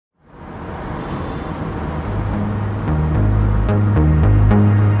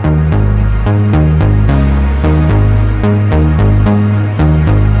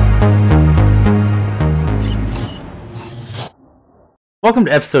Welcome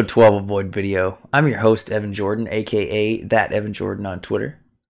to episode 12 of Void Video. I'm your host, Evan Jordan, aka That Evan Jordan on Twitter.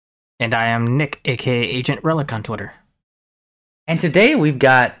 And I am Nick, aka Agent Relic on Twitter. And today we've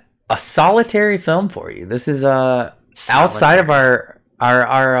got a solitary film for you. This is outside of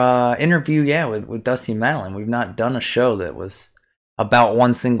our interview, with Dusty and Madeline. We've not done a show that was about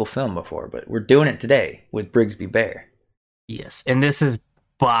one single film before, but we're doing it today with Brigsby Bear. Yes, and this is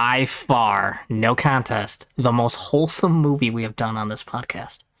by far, no contest, the most wholesome movie we have done on this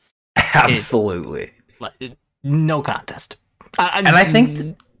podcast. Absolutely. No contest. I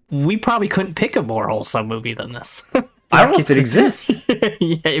think we probably couldn't pick a more wholesome movie than this. I don't know if it exists.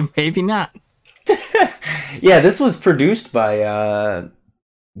 Yeah, maybe not. Yeah, this was produced by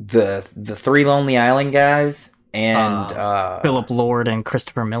the Three Lonely Island guys and Philip Lord and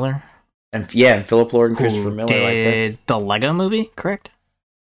Christopher Miller. And Philip Lord and Christopher Miller did the Lego Movie, correct?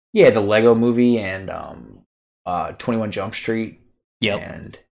 Yeah, the Lego Movie and 21 Jump Street. Yep.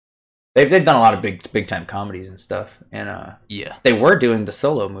 And they've done a lot of big time comedies and stuff. And yeah, they were doing the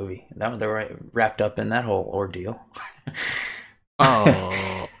Solo movie. They were wrapped up in that whole ordeal.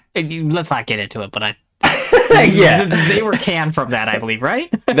 Oh, let's not get into it. But yeah, they were canned from that, I believe,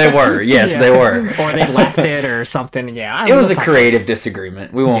 right? They were. Yes, yeah. They were. Or they left it or something. Yeah, it was a creative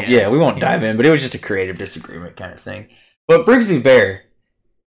disagreement. We won't. Yeah, we won't dive in. But it was just a creative disagreement kind of thing. But Brigsby Bear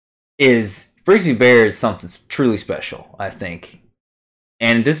is something truly special, I think.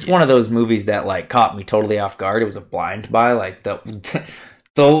 And this is one of those movies that caught me totally off guard. It was a blind buy.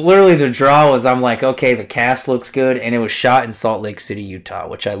 Literally the draw was, I'm like, okay, the cast looks good, and it was shot in Salt Lake City, Utah,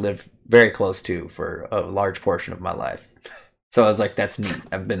 which I live very close to for a large portion of my life. So I was like, that's neat.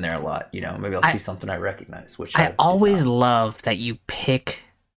 I've been there a lot. Maybe I'll see something I recognize. Which I always love that you pick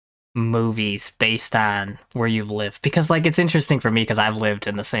movies based on where you've lived, because it's interesting for me because I've lived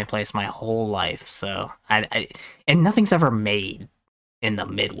in the same place my whole life, so I and nothing's ever made in the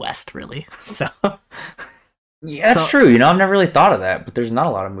Midwest really. So yeah, that's true. I've never really thought of that, but there's not a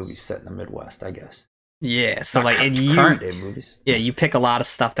lot of movies set in the Midwest, I guess. Yeah, so current day movies. Yeah, you pick a lot of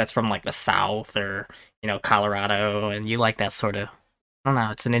stuff that's from the South or Colorado, and you like that sort of. I don't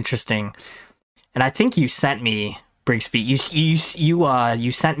know. It's an interesting, and I think you sent me. Brigsby,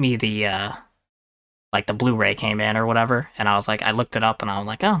 you sent me the the Blu-ray came in or whatever, and I was like, I looked it up and I was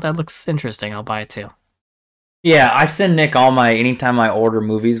like, oh, that looks interesting. I'll buy it too. Yeah, I send Nick anytime I order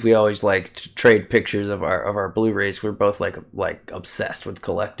movies, we always to trade pictures of our Blu-rays. We're both obsessed with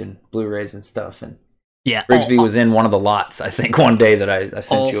collecting Blu-rays and stuff, and yeah, Brigsby was in one of the lots. I think one day that I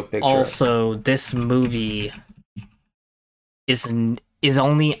sent you a picture. Also, this movie is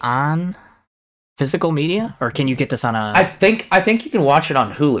only on physical media, or can you get this on a? I think you can watch it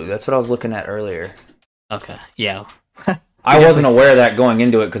on Hulu. That's what I was looking at earlier. Okay, yeah. I wasn't aware of that going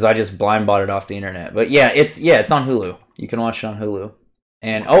into it because I just blind bought it off the internet. But it's on Hulu. You can watch it on Hulu,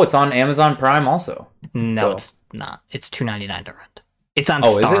 and it's on Amazon Prime also. No, it's not. It's $2.99 to rent. It's on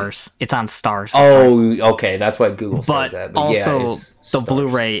Stars. It's on Stars. Oh, okay. That's why Google says that. But also, the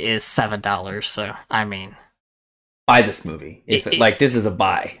Blu-ray is $7. So I mean, buy this movie. If this is a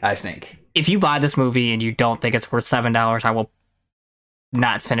buy, I think. If you buy this movie and you don't think it's worth $7, I will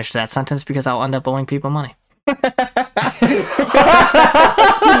not finish that sentence because I'll end up owing people money.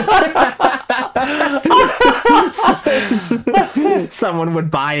 Someone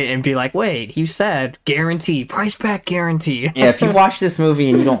would buy it and be like, wait, you said guarantee, price back guarantee. Yeah, if you watch this movie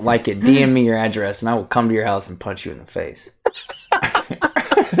and you don't like it, DM me your address and I will come to your house and punch you in the face.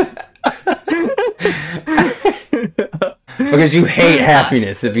 Because you hate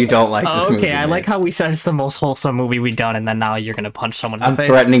happiness if you don't like this movie. Okay, I like how we said it's the most wholesome movie we've done, and then now you're going to punch someone in the face.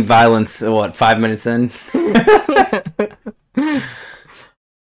 I'm threatening violence, 5 minutes in?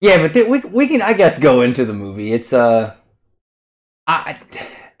 Yeah, but we can, I guess, go into the movie. It's, God,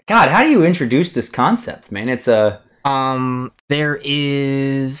 how do you introduce this concept, man? It's there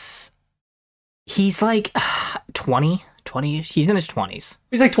is, he's 20-ish, he's in his 20s.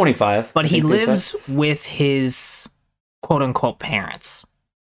 He's 25. But he lives with his quote-unquote parents.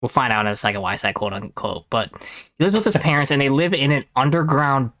 We'll find out in a second why I say quote-unquote, but he lives with his parents, and they live in an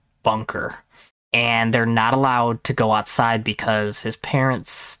underground bunker, and they're not allowed to go outside because his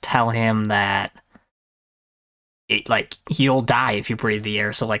parents tell him that you'll die if you breathe the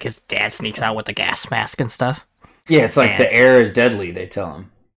air, so his dad sneaks out with a gas mask and stuff. Yeah, it's the air is deadly, they tell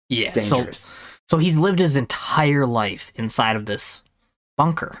him. Yeah, it's dangerous. So he's lived his entire life inside of this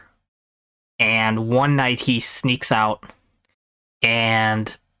bunker. And one night he sneaks out,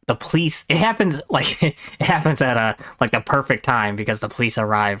 and the police, it happens at the perfect time, because the police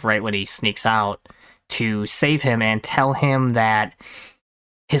arrive right when he sneaks out to save him and tell him that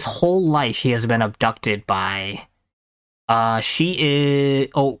his whole life he has been abducted by She is.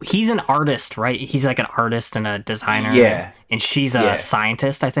 Oh, he's an artist, right? He's like an artist and a designer. Yeah. And she's a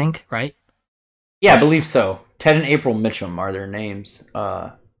scientist, I think, right? Yeah, I believe so. Ted and April Mitchum are their names.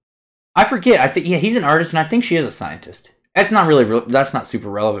 I forget. I think he's an artist, and I think she is a scientist. That's not really. That's not super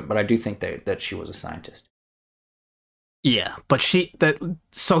relevant, but I do think that she was a scientist. Yeah, but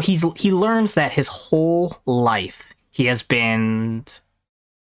so he learns that his whole life he has been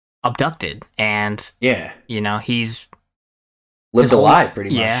abducted, and he's lived a lie pretty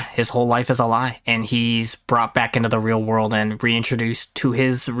much. Yeah, his whole life is a lie, and he's brought back into the real world and reintroduced to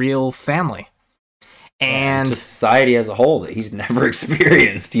his real family. And to society as a whole that he's never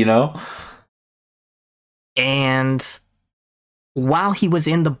experienced, And while he was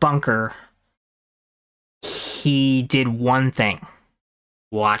in the bunker, he did one thing.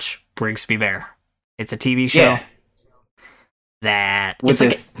 Watch Brigsby Bear. It's a TV show that... With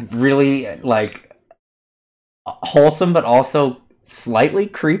this really, wholesome but also slightly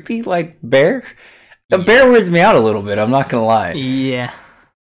creepy, bear. The bear weirds me out a little bit, I'm not gonna lie. Yeah.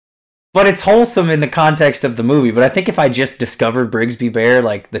 But it's wholesome in the context of the movie. But I think if I just discovered Brigsby Bear,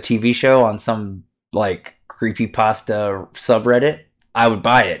 the TV show, on some, creepypasta subreddit, I would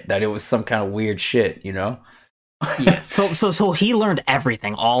buy it. That it was some kind of weird shit, Yeah. So he learned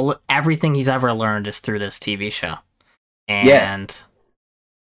everything. Everything he's ever learned is through this TV show. And...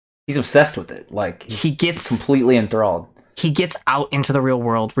 he's obsessed with it. He gets... completely enthralled. He gets out into the real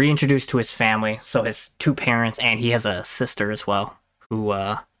world, reintroduced to his family, so his two parents, and he has a sister as well, who,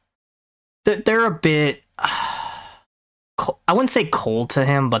 they're a bit, I wouldn't say cold to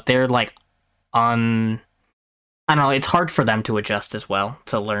him, but they're I don't know, it's hard for them to adjust as well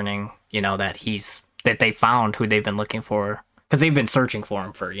to learning, that they found who they've been looking for, because they've been searching for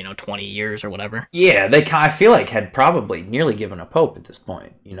him for, 20 years or whatever. Yeah, I feel like had probably nearly given up hope at this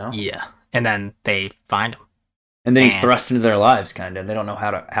point, Yeah, and then they find him. And then he's thrust into their lives, kind of, and they don't know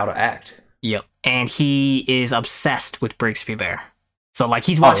how to act. Yep, and he is obsessed with Brigsby Bear. So,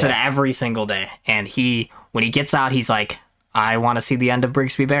 he's watching it every single day, and when he gets out, he's like, I want to see the end of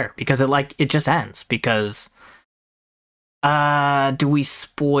Brigsby Bear, because it just ends, because, do we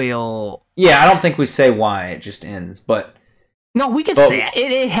spoil... Yeah, I don't think we say why it just ends, but... No, we could say it.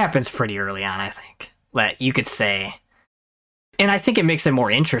 It happens pretty early on, I think. You could say... And I think it makes it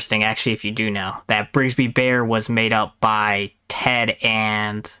more interesting, actually, if you do know, that Brigsby Bear was made up by Ted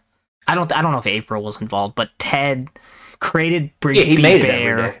and... I don't know if April was involved, but Ted... created Brigsby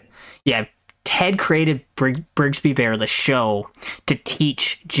Bear. Yeah, Ted created Brigsby Bear, the show, to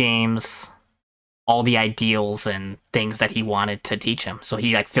teach James all the ideals and things that he wanted to teach him. So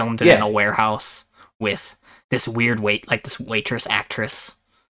he filmed it in a warehouse with this weird this waitress actress,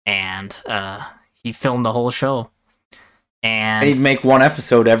 and he filmed the whole show. And he'd make one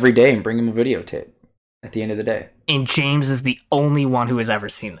episode every day and bring him a videotape at the end of the day. And James is the only one who has ever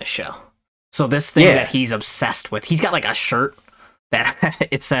seen this show. So this thing that he's obsessed with, he's got a shirt that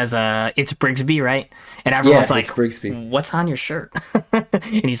it says, it's Brigsby, right? And everyone's like, it's Brigsby. What's on your shirt?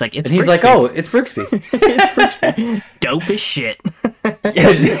 And he's like, it's and he's Brigsby. Like, oh, it's Brigsby. It's Brigsby. Dope as shit.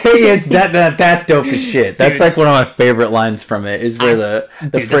 That's dope as shit. That's one of my favorite lines from it, is where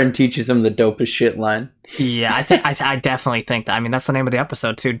the friend teaches him the dope as shit line. Yeah, I definitely think that. I mean, that's the name of the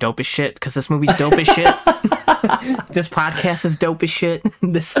episode too, dope as shit, because this movie's dope as shit. This podcast is dope as shit.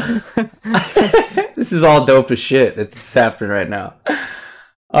 This is all dope as shit that's happening right now.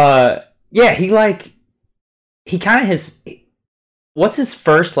 He kind of has... What's his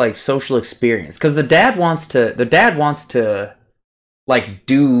first social experience? Because the dad wants to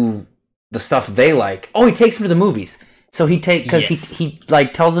do the stuff they like. Oh, he takes him to the movies. So he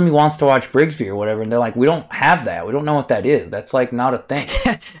tells them he wants to watch Brigsby or whatever, and they're like, we don't have that. We don't know what that is. That's not a thing.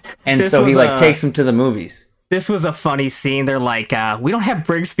 And so he takes him to the movies. This was a funny scene. They're like, we don't have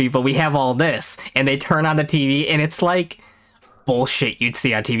Brigsby, but we have all this. And they turn on the TV, and it's bullshit you'd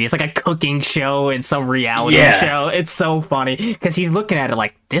see on TV. It's like a cooking show and some reality show. It's so funny because he's looking at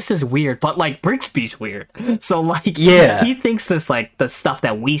it this is weird, but Brigsby's weird. So he thinks this the stuff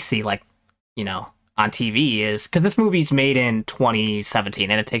that we see on TV is, because this movie's made in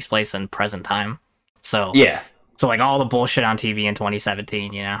 2017 and it takes place in present time. So all the bullshit on TV in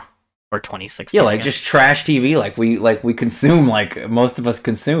 2017, or 2016. Yeah, just trash TV we consume, most of us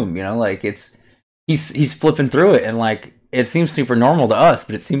consume, it's he's flipping through it, and it seems super normal to us,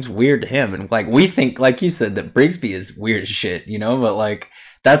 but it seems weird to him, and we think, like you said, that Brigsby is weird as shit, but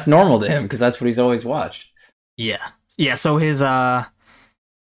that's normal to him because that's what he's always watched. Yeah. So his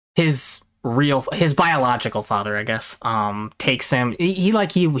biological father, I guess, takes him. He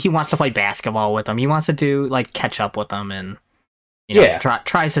wants to play basketball with him. He wants to do catch up with him, and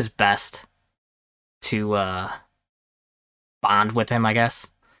tries his best to bond with him, I guess.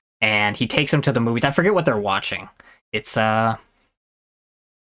 And he takes him to the movies. I forget what they're watching. It's I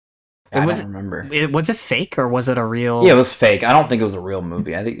don't remember. Was it fake or was it a real? Yeah, it was fake. I don't think it was a real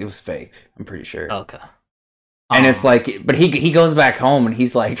movie. I think it was fake. I'm pretty sure. Okay. And it's like, but he goes back home and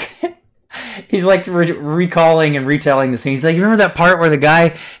he's like, he's like recalling and retelling the scene. He's like, you remember that part where the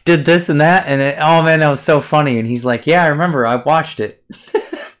guy did this and that? And oh man, that was so funny. And he's like, yeah, I remember. I watched it.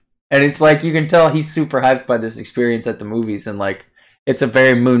 And it's like, you can tell he's super hyped by this experience at the movies. And like, it's a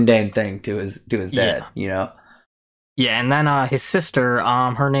very mundane thing to his dad, you know? Yeah, and then his sister,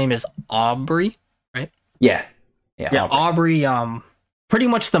 her name is Aubrey, right? Yeah. Yeah, Aubrey, pretty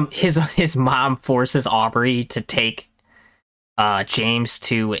much his mom forces Aubrey to take James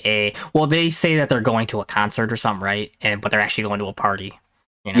to they say that they're going to a concert or something, right? But they're actually going to a party.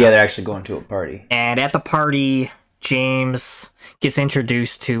 You know? Yeah, they're actually going to a party. And at the party, James gets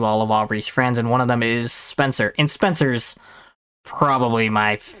introduced to all of Aubrey's friends, and one of them is Spencer. And Spencer's probably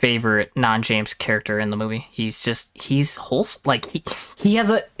my favorite non-James character in the movie. He's wholesome. Like he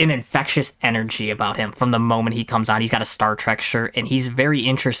has an infectious energy about him from the moment he comes on. He's got a Star Trek shirt, and he's very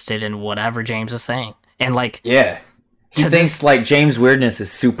interested in whatever James is saying. And like, yeah, he thinks like James' weirdness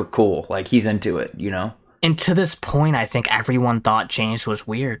is super cool. Like he's into it, you know. And to this point, I think everyone thought James was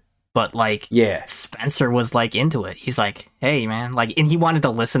weird. But, like, Spencer was, like, into it. He's like, hey, man. Like, and he wanted to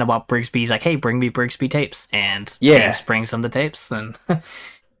listen about Brigsby. He's like, hey, bring me Brigsby tapes. And James brings him the tapes. And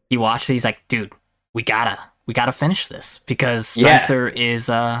he watched it. He's like, dude, we gotta finish this. Because Spencer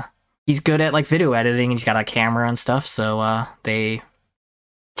is, he's good at, like, video editing. He's got a camera and stuff. So, they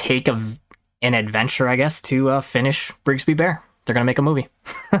take an adventure, I guess, to finish Brigsby Bear. They're gonna make a movie.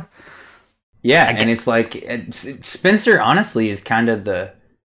 And it's like, Spencer, honestly, is kind of the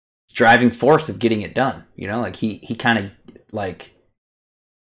driving force of getting it done, you know, like he kind of like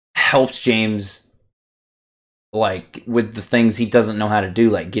helps James like with the things he doesn't know how to do,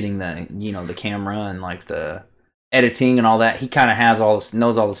 like getting the, you know, the camera and like the editing and all that. He kind of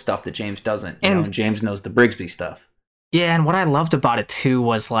knows all the stuff that James doesn't, you know, and James knows the Brigsby stuff. Yeah, and what I loved about it too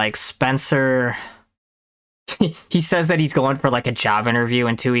was like Spencer, he says that he's going for like a job interview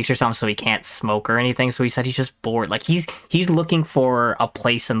in 2 weeks or something, so he can't smoke or anything. So he said he's just bored. Like he's looking for a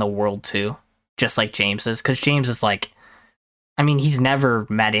place in the world too, just like James is. Because James is like, I mean, he's never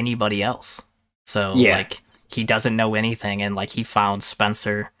met anybody else, so like he doesn't know anything. And like he found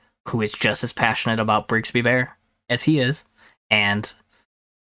Spencer, who is just as passionate about Brigsby Bear as he is, and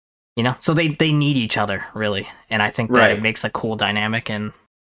you know, so they need each other really. And I think that it makes a cool dynamic, and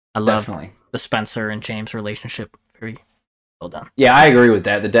I love the Spencer and James relationship. Very well done. Yeah, I agree with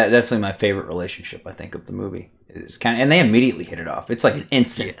that. Definitely my favorite relationship, I think, of the movie. Is and they immediately hit it off. It's like an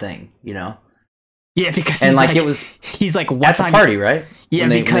instant thing, you know? Yeah, because he's like, what's at the party, right? Yeah, when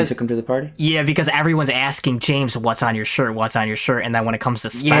they took him to the party? Yeah, because everyone's asking James, what's on your shirt? What's on your shirt? And then when it comes to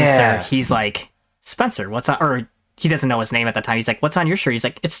Spencer, he's like, Spencer, what's on, or he doesn't know his name at the time. He's like, what's on your shirt? He's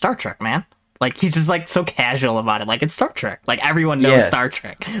like, it's Star Trek, man. Like, he's just, like, so casual about it. Like, it's Star Trek. Like, everyone knows Star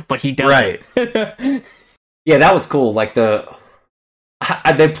Trek, but he doesn't. Right. Yeah, that was cool. Like,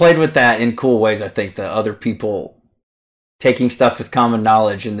 they played with that in cool ways, I think. The other people taking stuff as common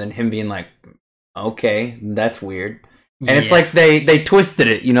knowledge and then him being like, okay, that's weird. And it's like they twisted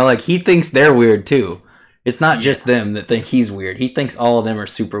it, you know? Like, he thinks they're weird, too. It's not just them that think he's weird. He thinks all of them are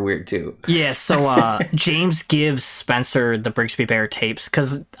super weird, too. Yeah, so James gives Spencer the Brigsby Bear tapes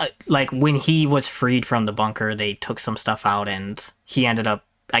because, like, when he was freed from the bunker, they took some stuff out, and he ended up,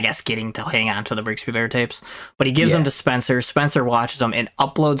 I guess, getting to hang on to the Brigsby Bear tapes. But he gives them to Spencer. Spencer watches them and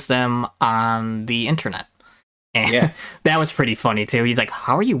uploads them on the internet. And that was pretty funny, too. He's like,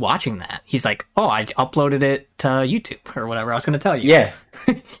 how are you watching that? He's like, oh, I uploaded it to YouTube or whatever I was going to tell you. Yeah.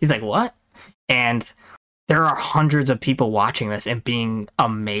 He's like, what? And there are hundreds of people watching this and being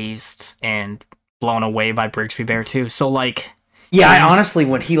amazed and blown away by Brigsby Bear too. So like, I honestly,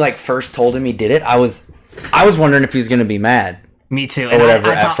 when he like first told him he did it, I was wondering if he was gonna be mad. Me too. Or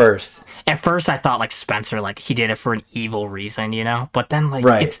whatever. At first, I thought like Spencer, like he did it for an evil reason, you know. But then like,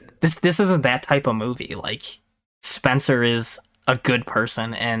 it's this isn't that type of movie. Like Spencer is a good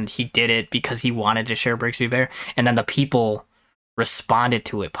person, and he did it because he wanted to share Brigsby Bear, and then the people responded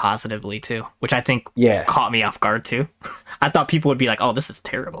to it positively too, which I think caught me off guard too. I thought people would be like, oh, this is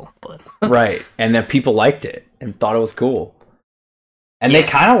terrible, but right. And then people liked it and thought it was cool, and they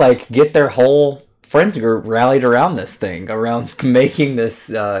kind of like get their whole friends group rallied around this thing, around making this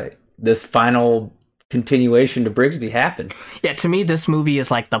this final continuation to Brigsby happen. Yeah, to me this movie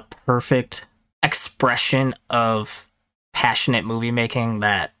is like the perfect expression of passionate movie making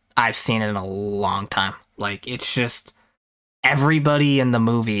that I've seen in a long time. Like, it's just everybody in the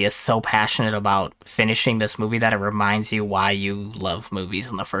movie is so passionate about finishing this movie that it reminds you why you love movies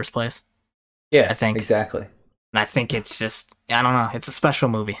in the first place. Yeah, I think exactly. And I think it's just, I don't know, it's a special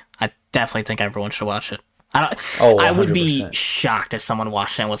movie. I definitely think everyone should watch it. I would be shocked if someone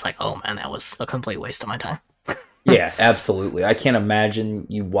watched it and was like, oh man, that was a complete waste of my time. Yeah, absolutely. I can't imagine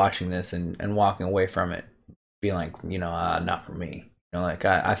you watching this and walking away from it being like, not for me. Like,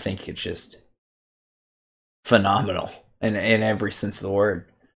 I think it's just phenomenal in every sense of the word.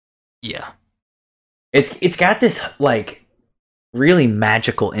 Yeah. It's got this, like, really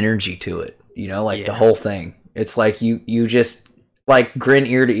magical energy to it, the whole thing. It's like you just, like, grin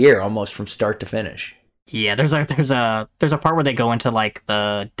ear to ear almost from start to finish. Yeah, there's a part where they go into, like,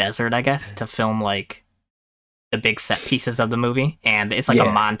 the desert, I guess, to film, like, the big set pieces of the movie, and it's like a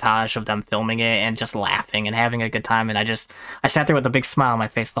montage of them filming it and just laughing and having a good time, and I sat there with a big smile on my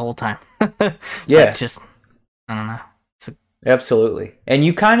face the whole time. Yeah. I don't know. Absolutely. And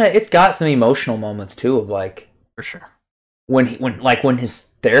it's got some emotional moments too of, like, for sure. When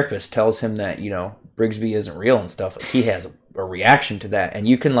his therapist tells him that, Brigsby isn't real and stuff, like, he has a reaction to that, and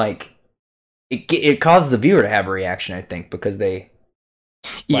you can, like, it causes the viewer to have a reaction, I think, because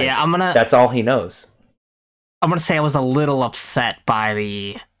that's all he knows. I'm gonna say I was a little upset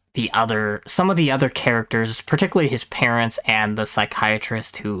by some of the other characters, particularly his parents and the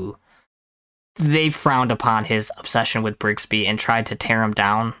psychiatrist, who they frowned upon his obsession with Brigsby and tried to tear him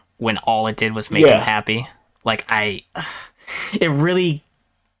down when all it did was make him happy. Like, it really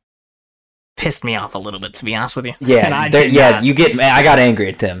pissed me off a little bit, to be honest with you. Yeah, I got angry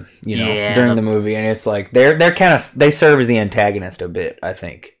at them, during the movie, and it's like they're kind of, they serve as the antagonist a bit, I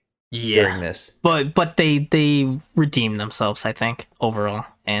think. Yeah, during this, but they redeem themselves, I think, overall,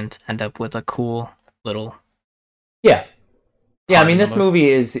 and end up with a cool little. Yeah. I mean, this movie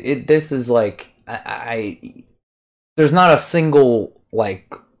is this is like I there's not a single,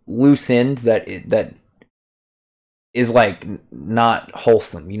 like, loose end that is, like, not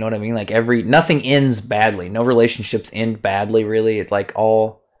wholesome. You know what I mean? Like, nothing ends badly. No relationships end badly. Really, it's like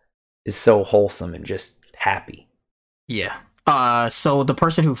all is so wholesome and just happy. Yeah. So the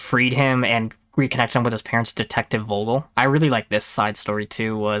person who freed him and reconnected him with his parents, Detective Vogel, I really like this side story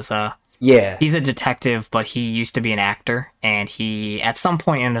too, was, he's a detective, but he used to be an actor, and he, at some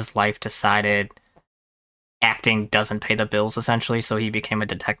point in his life, decided acting doesn't pay the bills, essentially, so he became a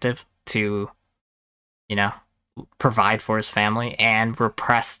detective to, provide for his family, and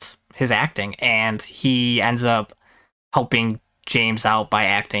repressed his acting, and he ends up helping James out by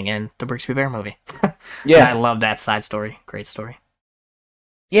acting in the Brigsby Bear movie. Yeah, and I love that side story. Great story.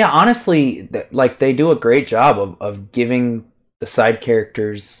 Yeah, honestly, like, they do a great job of giving the side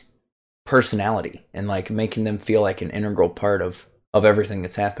characters personality and, like, making them feel like an integral part of everything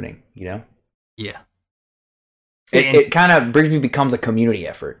that's happening. Yeah. It kind of, Brigsby becomes a community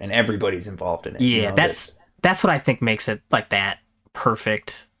effort, and everybody's involved in it. Yeah, that's what I think makes it, like, that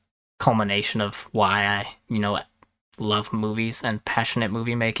perfect culmination of why I love movies and passionate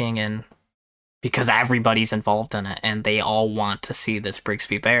movie making, and because everybody's involved in it and they all want to see this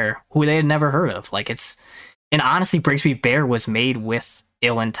Brigsby Bear who they had never heard of. Like, and honestly, Brigsby Bear was made with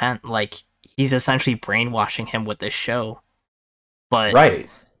ill intent. Like, he's essentially brainwashing him with this show, but right,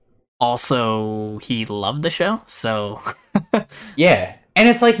 also he loved the show, so yeah. And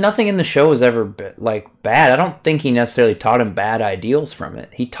it's like nothing in the show was ever bad. I don't think he necessarily taught him bad ideals from it.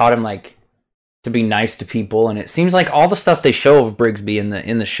 He taught him, like, to be nice to people, and it seems like all the stuff they show of Brigsby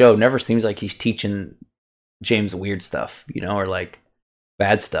in the show never seems like he's teaching James weird stuff, or, like,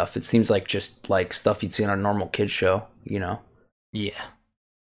 bad stuff. It seems like just, like, stuff you'd see on a normal kids show, Yeah.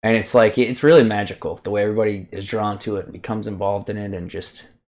 And it's like, it's really magical the way everybody is drawn to it and becomes involved in it, and just,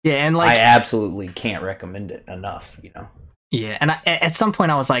 and, like, I absolutely can't recommend it enough, Yeah, and at some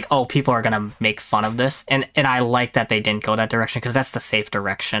point I was like, oh, people are going to make fun of this. And I like that they didn't go that direction, because that's the safe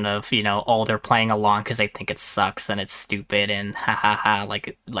direction of, oh, they're playing along because they think it sucks and it's stupid and ha ha ha,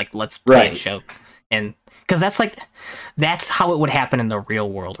 like let's play a joke. And because that's how it would happen in the real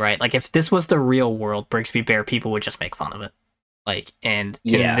world, right? Like, if this was the real world, Brigsby Bear, people would just make fun of it. Like, and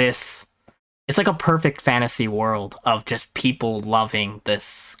in this, it's like a perfect fantasy world of just people loving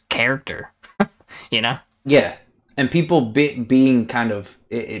this character, Yeah. And people being kind of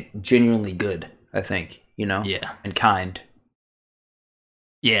it genuinely good, I think, Yeah. And kind.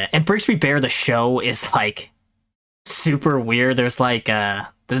 Yeah, and Brigsby Bear, the show, is, like, super weird. There's, like,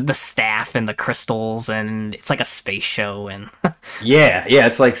 the staff and the crystals, and it's like a space show, and yeah,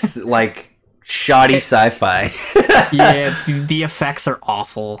 it's like shoddy sci-fi. Yeah, the effects are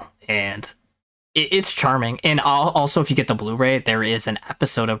awful, and It's charming, and also if you get the Blu-ray, there is an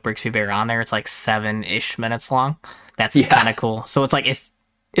episode of Brigsby Bear on there. It's like 7-ish minutes long. That's kind of cool. So it's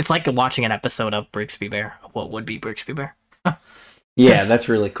like watching an episode of Brigsby Bear, what would be Brigsby Bear. Yeah, that's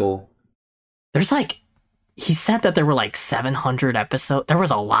really cool. There's like, he said that there were like 700 episodes. There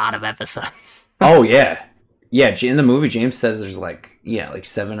was a lot of episodes. Oh yeah, yeah. In the movie, James says there's like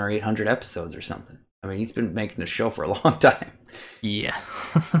 700 or 800 episodes or something. I mean, he's been making the show for a long time. Yeah.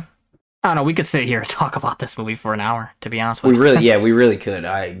 I don't know. We could sit here and talk about this movie for an hour. To be honest with you, we really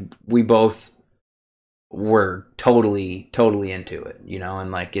could. We both were totally into it,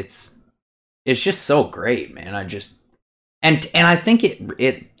 and like it's just so great, man. And I think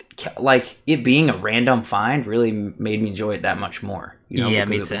it like it being a random find really made me enjoy it that much more. Yeah,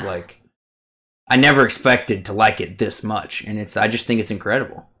 because it was like I never expected to like it this much, and I just think it's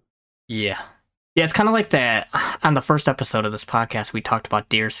incredible. Yeah. Yeah, it's kind of like that. On the first episode of this podcast, we talked about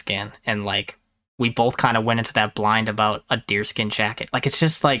deerskin, and like we both kind of went into that blind about a deerskin jacket. Like it's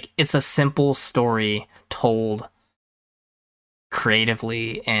just like it's a simple story told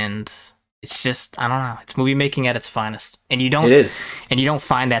creatively, and it's just, I don't know, it's movie making at its finest. And it is. And you don't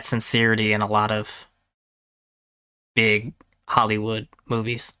find that sincerity in a lot of big Hollywood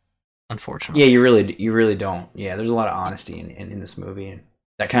movies, unfortunately. Yeah, you really don't. Yeah, there's a lot of honesty in this movie, and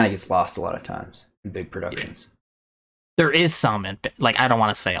that kind of gets lost a lot of times in big productions. Yeah. There is some, like, I don't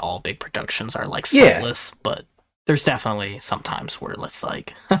want to say all big productions are like soulless, but there's definitely sometimes where it's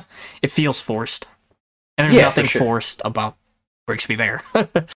like it feels forced, and there's nothing forced about Brigsby Bear.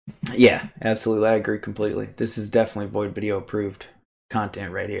 Yeah, absolutely, I agree completely. This is definitely Void Video approved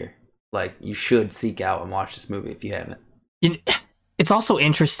content right here. Like, you should seek out and watch this movie if you haven't. It's also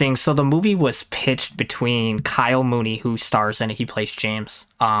interesting. So the movie was pitched between Kyle Mooney, who stars in it, he plays James,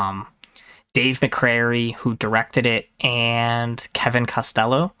 Dave McCrary, who directed it, and Kevin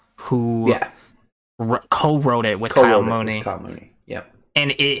Costello, who co-wrote it with Kyle Mooney. Yep.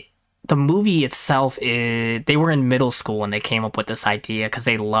 And the movie itself they were in middle school when they came up with this idea because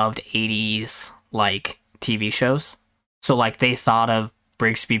they loved 80s like TV shows. So like they thought of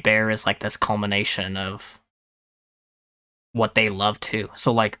Brigsby Bear as like this culmination of what they love too.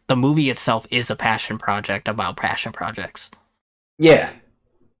 So like the movie itself is a passion project about passion projects. Yeah.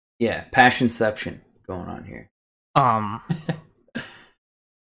 Yeah, passionception going on here.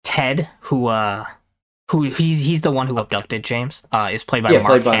 Ted, who he's the one who abducted James, is played by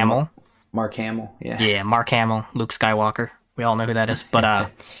Mark Hamill. Mark Hamill, yeah. Yeah, Mark Hamill, Luke Skywalker. We all know who that is.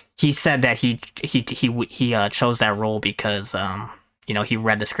 But he said that he chose that role because he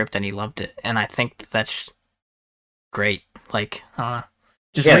read the script and he loved it, and I think that's great. Like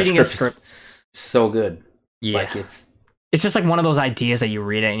just reading a script, so good. Yeah, like it's just like one of those ideas that you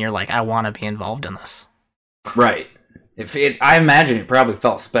read it and you're like, I want to be involved in this. Right. I imagine it probably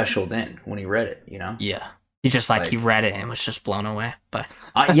felt special then when he read it. Yeah. He just he read it and was just blown away. But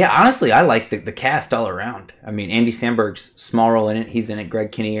yeah, honestly, I like the cast all around. I mean, Andy Samberg's small role in it. He's in it.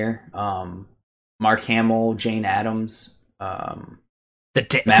 Greg Kinnear, Mark Hamill, Jane Addams,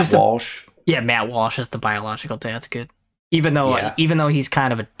 Matt Walsh. Yeah, Matt Walsh is the biological dad. That's good. Even though he's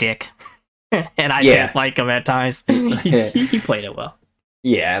kind of a dick, and I didn't like him at times, he played it well.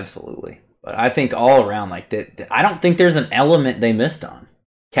 Yeah, absolutely. But I think all around, like that, I don't think there's an element they missed on.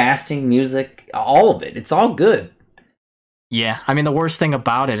 Casting, music, all of it. It's all good. Yeah, I mean, the worst thing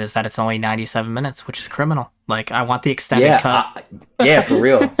about it is that it's only 97 minutes, which is criminal. Like, I want the extended cut. Yeah, for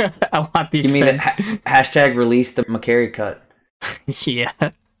real. I want the extended. Give me the hashtag release the McCary cut. Yeah.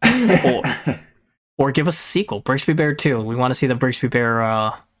 Or give us a sequel, Brigsby Bear 2. We want to see the Brigsby Bear,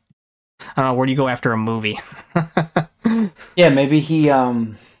 I don't know, where do you go after a movie? Yeah, maybe he, I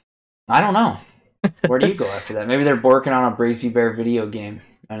don't know. Where do you go after that? Maybe they're working on a Brigsby Bear video game.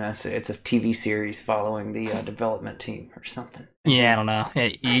 And it's a TV series following the development team or something. Yeah, I don't know.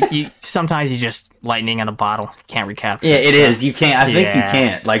 You sometimes you just lightning in a bottle. Can't recapture. Yeah, it is. You can't. I think you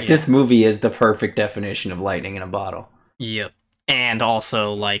can't. Like, this movie is the perfect definition of lightning in a bottle. Yep. And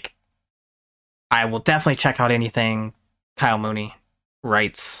also, like, I will definitely check out anything Kyle Mooney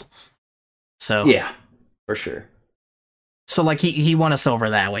writes. So yeah, for sure. So like he won us over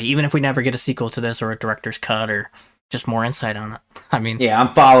that way. Even if we never get a sequel to this or a director's cut or just more insight on it. I mean, yeah,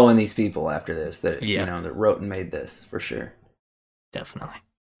 I'm following these people after this that that wrote and made this for sure. Definitely.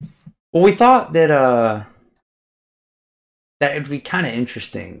 Well, we thought that that it'd be kind of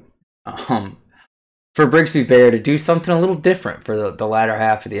interesting for Brigsby Bear to do something a little different for the latter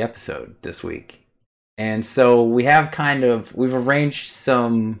half of the episode this week. And so we've arranged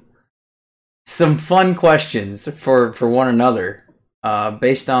some fun questions for one another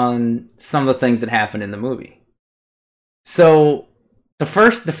based on some of the things that happened in the movie. So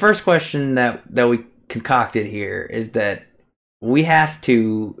the first question that we concocted here is that we have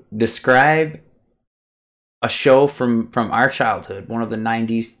to describe a show from our childhood, one of the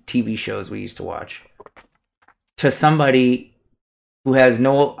 90s TV shows we used to watch, to somebody who has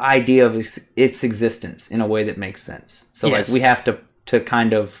no idea of its existence in a way that makes sense. So yes. Like we have to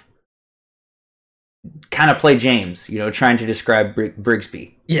kind of play James, trying to describe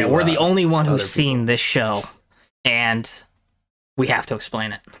Brigsby. Yeah, we're the only one who's seen this show, and we have to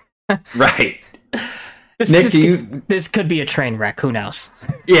explain it. Right. Nick, this could be a train wreck. Who knows?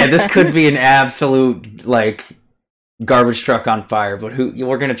 Yeah, this could be an absolute garbage truck on fire. But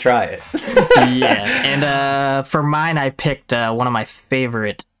we're gonna try it. Yeah, and for mine, I picked one of my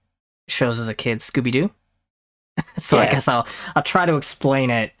favorite shows as a kid, Scooby-Doo. So yeah. I guess I'll try to explain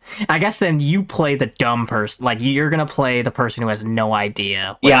it. I guess then you play the dumb person. Like you're gonna play the person who has no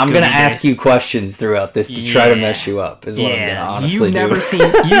idea. Yeah, I'm gonna ask you questions throughout this to try to mess you up. Is what I'm gonna honestly do.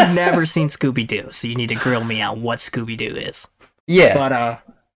 You've never seen Scooby-Doo, so you need to grill me on what Scooby-Doo is. Yeah, but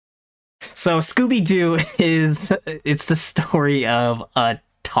so Scooby-Doo it's the story of a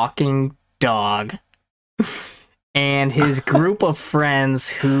talking dog and his group of friends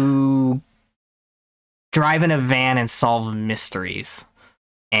who drive in a van and solve mysteries.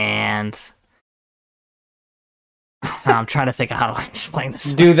 And I'm trying to think of how to explain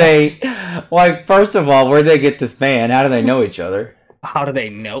this. Do they, first of all, where'd they get this van? How do they know each other? How do they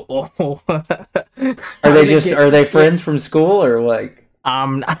know? Are they friends from school or like?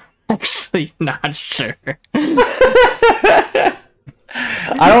 I'm actually not sure. I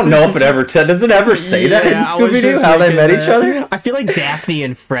don't know if it ever does it ever say that in Scooby-Doo how they met each other? I feel like Daphne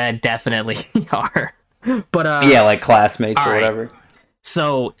and Fred definitely are. But yeah, like classmates or whatever. Right.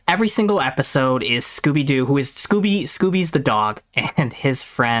 So every single episode is Scooby-Doo, who is Scooby's the dog, and his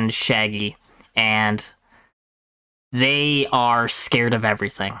friend Shaggy, and they are scared of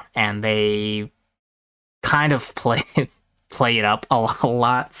everything, and they kind of play it up a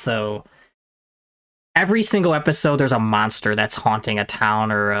lot. So every single episode, there's a monster that's haunting a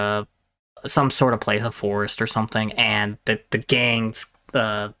town or some sort of place, a forest or something, and the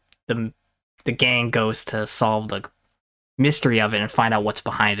gang goes to solve the mystery of it and find out what's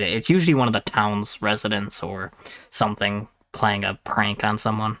behind it. It's usually one of the town's residents or something playing a prank on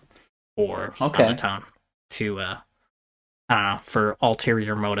someone or on the town to, I don't know, for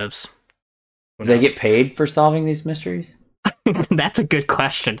ulterior motives. Do they get paid for solving these mysteries? That's a good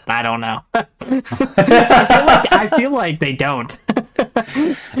question. I don't know. I feel like they don't.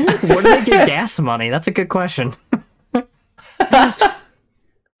 Where do they get gas money? That's a good question.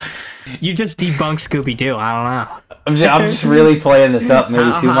 You just debunked Scooby-Doo. I don't know. I'm just really playing this up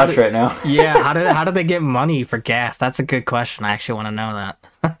maybe too much right now. Yeah, how do they get money for gas? That's a good question. I actually want to know that.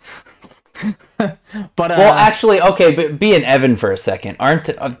 But well, actually, okay, but be an Evan for a second. Aren't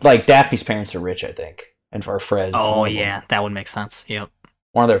Daphne's parents are rich, I think, and for Fred's. Oh yeah, that would make sense. Yep.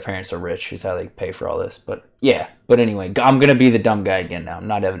 One of their parents are rich. Is how they pay for all this. But yeah. But anyway, I'm gonna be the dumb guy again now. I'm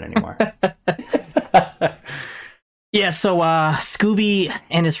not Evan anymore. Yeah, so Scooby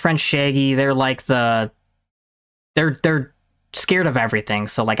and his friend Shaggy, they're like they're scared of everything.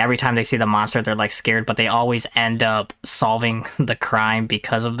 So like every time they see the monster, they're like scared, but they always end up solving the crime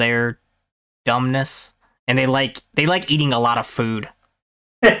because of their dumbness. And they like eating a lot of food.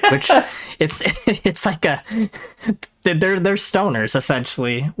 Which it's like they're stoners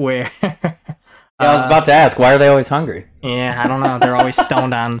essentially, where I was about to ask, why are they always hungry? Yeah, I don't know. They're always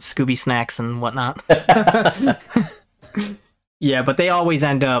stoned on Scooby snacks and whatnot. Yeah, but they always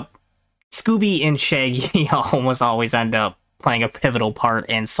end up... Scooby and Shaggy almost always end up playing a pivotal part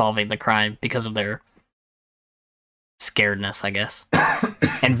in solving the crime because of their scaredness, I guess.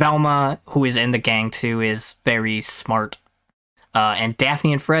 And Velma, who is in the gang too, is very smart. And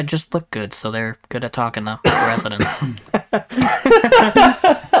Daphne and Fred just look good, so they're good at talking to residents.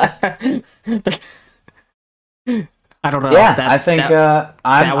 I don't know. Yeah, I think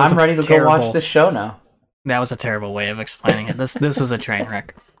I'm ready to go watch this show now. That was a terrible way of explaining it. This was a train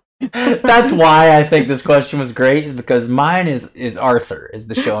wreck. That's why I think this question was great, is because mine is Arthur, is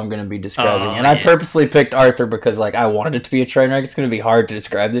the show I'm going to be describing. And I purposely picked Arthur because I wanted it to be a train wreck. It's going to be hard to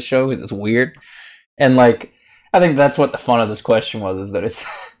describe this show because it's weird. And I think that's what the fun of this question was, is that it's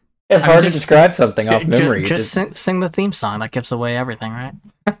hard to describe something off memory. Just sing the theme song. That gives away everything, right?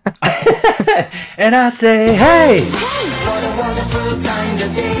 And I say, hey! What a wonderful kind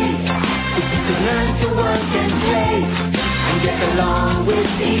of day. If you could learn to work and play and get along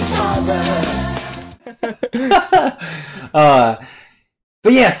with each other.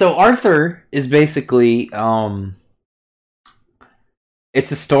 But yeah, so Arthur is basically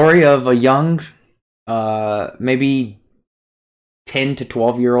it's a story of a young maybe 10 to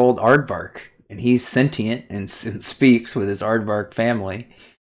 12-year-old aardvark, and he's sentient and speaks with his aardvark family.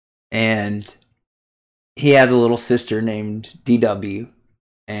 And he has a little sister named DW,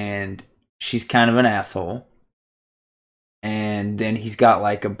 and she's kind of an asshole. And then he's got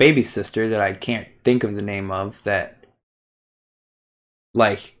like a baby sister that I can't think of the name of, that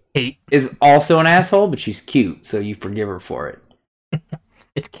like Kate is also an asshole, but she's cute, so you forgive her for it.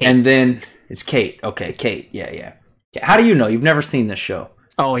 It's Kate. And then it's Kate. Okay, Kate. Yeah. How do you know? You've never seen this show.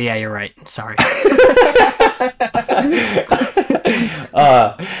 Oh yeah, you're right. Sorry.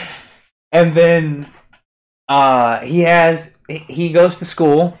 And then he goes to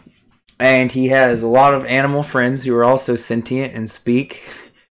school, and he has a lot of animal friends who are also sentient and speak.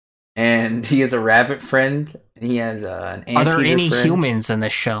 And he has a rabbit friend, and he has an anteater friend. Are there any humans in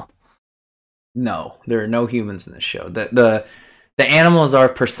this show? No, there are no humans in this show. The animals are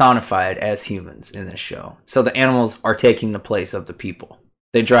personified as humans in this show. So the animals are taking the place of the people.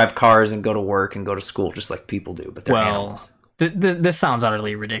 They drive cars and go to work and go to school just like people do, but they're animals. This sounds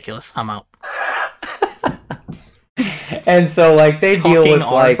utterly ridiculous. I'm out. And so, like, they deal with,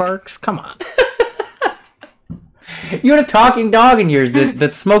 like... aardvarks? Come on. You had a talking dog in yours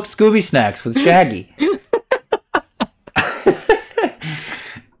that smoked Scooby snacks with Shaggy.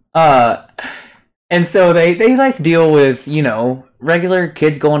 And so they like deal with, you know, regular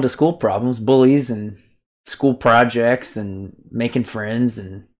kids going to school problems, bullies and school projects and making friends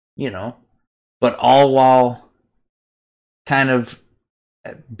and, you know, but all while kind of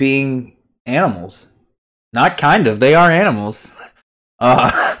being animals. Not kind of, they are animals.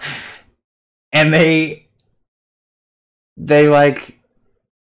 And they like,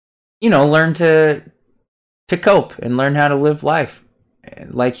 you know, learn to cope and learn how to live life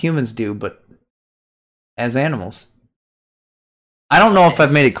like humans do, but as animals. I don't know if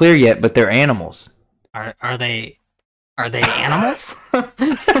I've made it clear yet, but they're animals. Are they animals?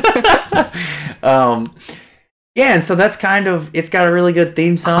 Yeah, and so that's kind of, it's got a really good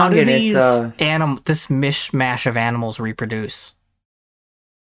theme song. How do and these it's this mishmash of animals reproduce?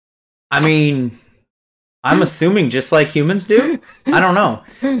 I mean, I'm assuming just like humans do. I don't know.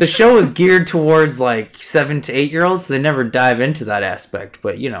 The show is geared towards like 7 to 8-year-olds, so they never dive into that aspect.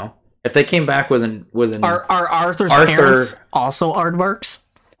 But you know, if they came back with an are Arthur's parents also aardvarks,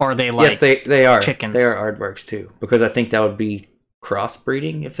 or are they like they are chickens? They are aardvarks too, because I think that would be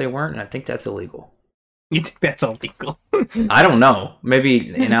crossbreeding if they weren't, and I think that's illegal. You think that's illegal? I don't know.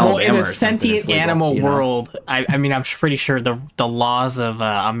 Maybe in Alabama. Well, in a or sentient legal, animal you know? world, I mean, I'm pretty sure the laws of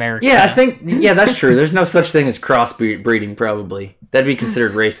America. Yeah, I think that's true. There's no such thing as crossbreeding. Probably that'd be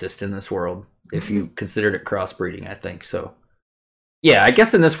considered racist in this world if you considered it crossbreeding. I think so. Yeah, I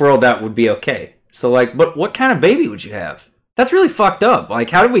guess in this world that would be okay. So like, but what kind of baby would you have? That's really fucked up. Like,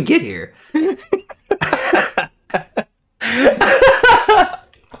 how did we get here?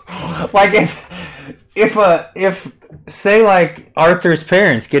 Like if say like Arthur's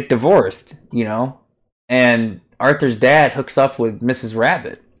parents get divorced, you know, and Arthur's dad hooks up with Mrs.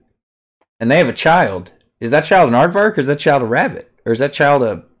 Rabbit, and they have a child. Is that child an aardvark, or is that child a rabbit, or is that child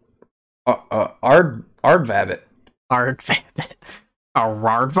a aardvabbit? Aardvabbit. A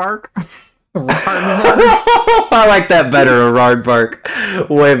Rardvark? I like that better, a Rardvark.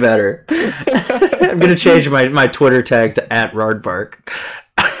 Way better. I'm gonna change my Twitter tag to @Rardvark.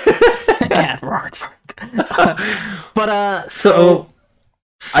 Rardvark. So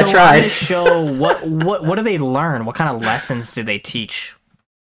I tried. On this show, what do they learn? What kind of lessons do they teach?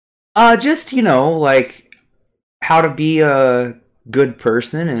 Just, you know, like how to be a good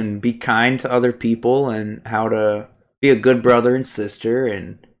person and be kind to other people, and how to be a good brother and sister,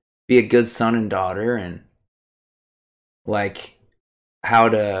 and be a good son and daughter, and like how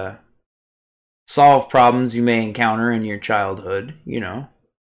to solve problems you may encounter in your childhood, you know.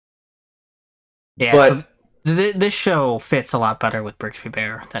 Yeah, but so this show fits a lot better with Brigsby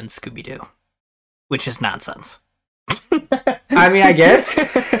Bear than Scooby-Doo, which is nonsense. I mean, I guess.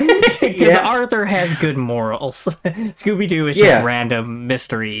 Yeah. Arthur has good morals. Scooby-Doo is just random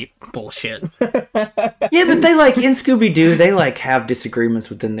mystery bullshit. Yeah, but they like, in Scooby-Doo, they like have disagreements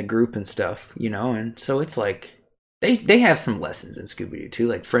within the group and stuff, you know, and so it's like, they have some lessons in Scooby-Doo too,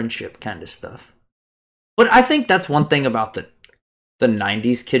 like friendship kind of stuff. But I think that's one thing about the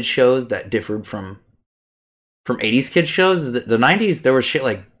 90s kids shows that differed from 80s kids shows. The 90s, there was shit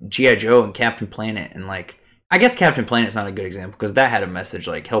like G.I. Joe and Captain Planet, and like, I guess Captain Planet's not a good example because that had a message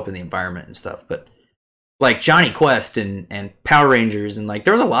like helping the environment and stuff, but like Johnny Quest and Power Rangers, and like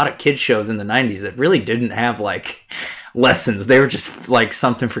there was a lot of kids shows in the 90s that really didn't have like lessons. They were just like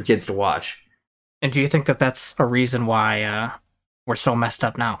something for kids to watch. And do you think that that's a reason why we're so messed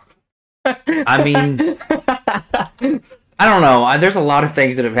up now? I mean, I don't know. There's a lot of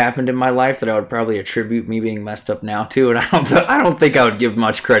things that have happened in my life that I would probably attribute me being messed up now to, and I don't think I would give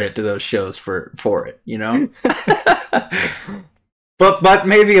much credit to those shows for it. You know, but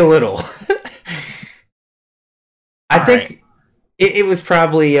maybe a little. I think it was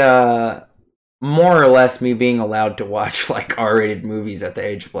probably more or less me being allowed to watch like R-rated movies at the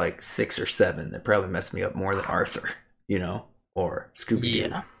age of like 6 or 7 that probably messed me up more than Arthur, you know, or Scooby-Doo.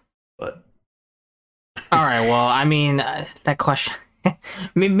 Yeah. But all right, well, I mean, that question,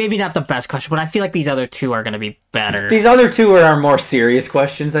 maybe not the best question, but I feel like these other two are going to be better. These other two are our more serious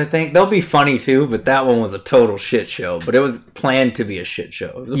questions, I think. They'll be funny, too, but that one was a total shit show. But it was planned to be a shit show.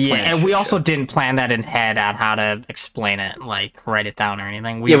 It was a and we also didn't plan that in head on how to explain it, like, write it down or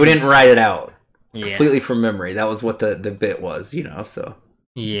anything. We didn't write it out completely from memory. That was what the bit was, you know, so.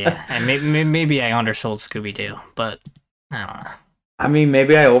 Yeah, and maybe I undersold Scooby-Doo, but I don't know. I mean,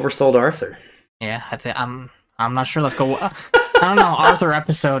 maybe I oversold Arthur. Yeah, I'm not sure. Let's go. I don't know. Arthur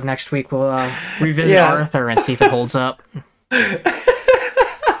episode next week. We'll revisit Arthur and see if it holds up.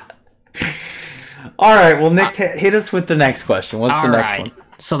 All right. Well, Nick, hit us with the next question. What's the next one?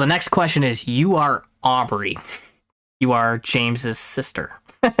 So the next question is: you are Aubrey. You are James's sister.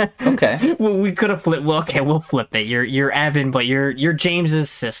 Okay. Well, we could have flipped. Well, okay, we'll flip it. You're Evan, but you're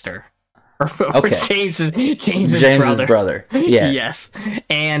James's sister. Okay. James's brother. Yeah. Yes.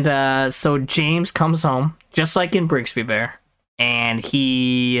 And so James comes home, just like in Brigsby Bear, and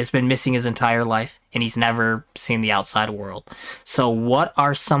he has been missing his entire life, and he's never seen the outside world. So what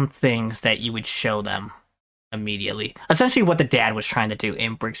are some things that you would show them immediately? Essentially what the dad was trying to do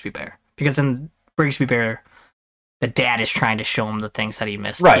in Brigsby Bear. Because in Brigsby Bear, the dad is trying to show him the things that he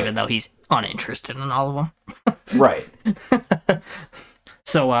missed, even though he's uninterested in all of them. Right.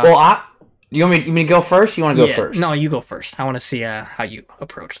 So, well, you want me to go first? You want to go first? No, you go first. I want to see how you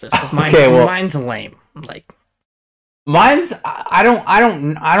approach this. Because mine's lame. Like, mine's I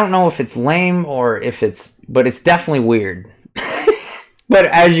don't know if it's lame or if but it's definitely weird. But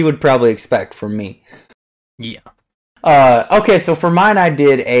as you would probably expect from me. Yeah. Okay, so for mine, I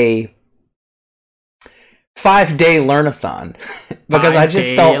did a 5-day learn-a-thon because I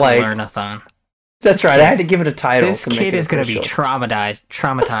just felt like learn-a-thon. That's right. I had to give it a title. This kid is going to be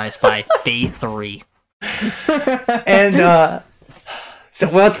traumatized by day 3. And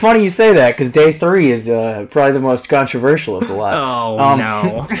well, it's funny you say that because day 3 is probably the most controversial of the lot. Oh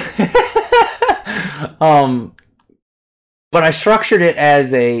no. But I structured it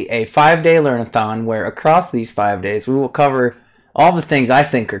as a 5-day learn-a-thon where across these 5 days we will cover all the things I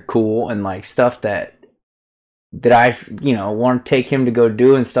think are cool and like stuff that I want to take him to go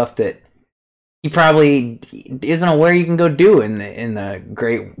do and stuff that he probably isn't aware you can go do in the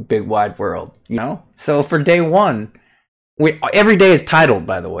great big wide world, you know? So for day 1, every day is titled,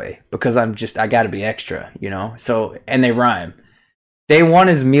 by the way, because I got to be extra, you know? So, and they rhyme. Day 1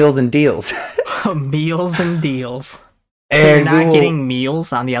 is meals and deals. Meals and deals. And you're not getting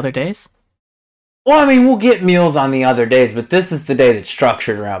meals on the other days? Well, I mean, we'll get meals on the other days, but this is the day that's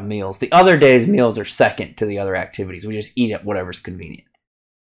structured around meals. The other days, meals are second to the other activities. We just eat at whatever's convenient.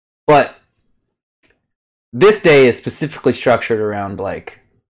 But this day is specifically structured around, like,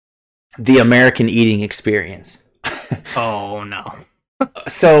 the American eating experience. Oh, no.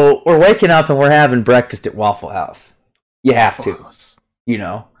 So, we're waking up and we're having breakfast at Waffle House. You have to, you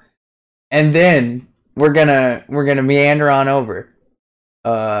know. And then we're gonna meander on over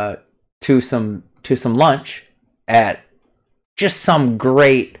to some lunch at just some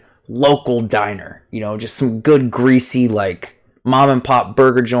great local diner. You know, just some good greasy, like, mom and pop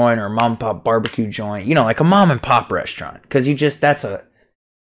burger joint or mom and pop barbecue joint, you know, like a mom and pop restaurant. Because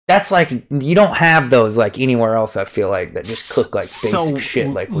that's like, you don't have those like anywhere else, I feel like, that just cook like basic shit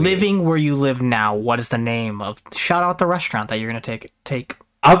like we living do. Where you live now, what is the name of, shout out the restaurant that you're going to take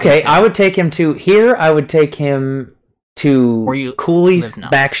Okay, I would take him to Cooley's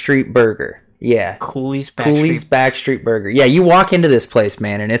Backstreet Burger. Yeah. Cooley's Backstreet Burger. Yeah, you walk into this place,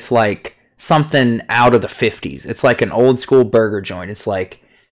 man, and it's like something out of the 50s. It's like an old school burger joint. It's like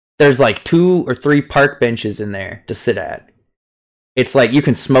there's like 2 or 3 park benches in there to sit at. It's like you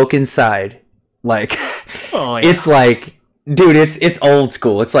can smoke inside. Like It's like, dude, it's old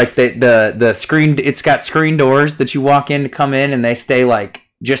school. It's like the screen, it's got screen doors that you walk in to come in, and they stay like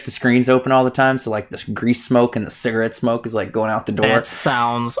just the screens open all the time. So like the grease smoke and the cigarette smoke is like going out the door. That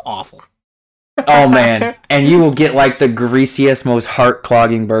sounds awful. Oh man. And you will get like the greasiest, most heart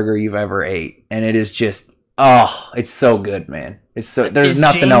clogging burger you've ever ate. And it is just, it's so good, man. There's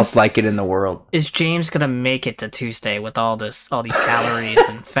nothing else like it in the world. Is James gonna make it to Tuesday with all these calories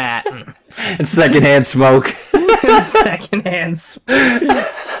and fat and secondhand smoke? Secondhand smoke.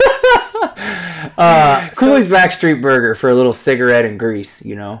 Cooley's Backstreet Burger for a little cigarette and grease,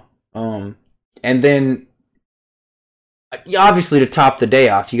 you know. And then, obviously, to top the day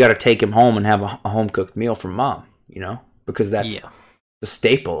off, you got to take him home and have a home cooked meal from mom, you know, because that's the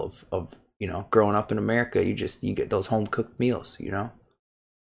staple of you know, growing up in America. You get those home cooked meals, you know.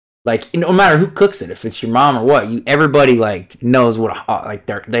 Like, no matter who cooks it, if it's your mom or what, everybody like knows what like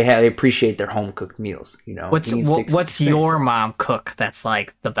they appreciate their home cooked meals. You know, what's your mom cook that's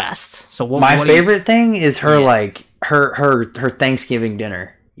like the best? So my favorite thing is her like her Thanksgiving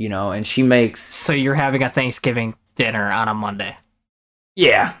dinner. You know, and she makes. So you're having a Thanksgiving dinner on a Monday.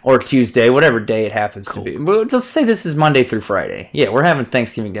 Yeah, or Tuesday, whatever day it happens to be. But let's say this is Monday through Friday. Yeah, we're having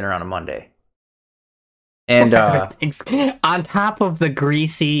Thanksgiving dinner on a Monday. And on top of the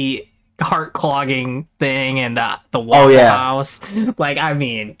greasy, heart-clogging thing and the Waffle House, like, I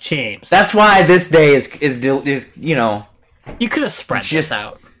mean, James. That's why this day is you know. You could have spread this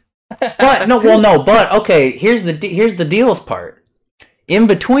out. But okay. Here's the deals part. In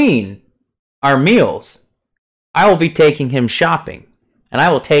between our meals, I will be taking him shopping, and I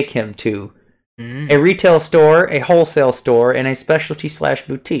will take him to a retail store, a wholesale store, and a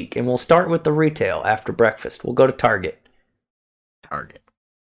specialty/boutique. And we'll start with the retail after breakfast. We'll go to Target.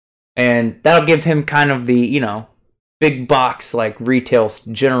 And that'll give him kind of the, you know, big box, like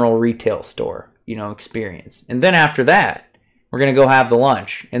general retail store, you know, experience. And then after that, we're going to go have the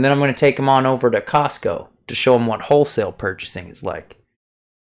lunch. And then I'm going to take him on over to Costco to show him what wholesale purchasing is like.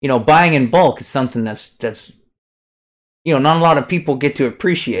 You know, buying in bulk is something that's you know, not a lot of people get to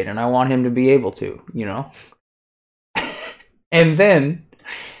appreciate, and I want him to be able to, you know. And then,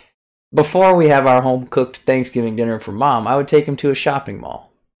 before we have our home-cooked Thanksgiving dinner for mom, I would take him to a shopping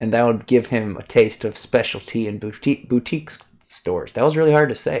mall, and that would give him a taste of specialty and boutique stores. That was really hard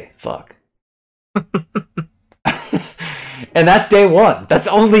to say. Fuck. And that's day one. That's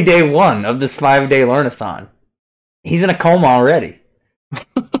only day one of this 5-day learn-a-thon. He's in a coma already.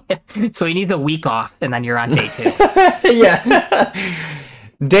 So he needs a week off, and then you're on day 2. Yeah.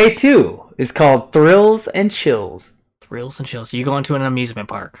 Day 2 is called Thrills and Chills. Thrills and Chills. So you go into an amusement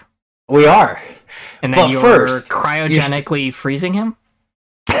park. We are. And then you're cryogenically freezing him?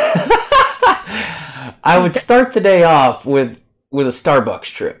 I would start the day off with a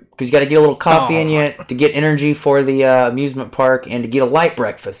Starbucks trip. Because you got to get a little coffee in you to get energy for the amusement park, and to get a light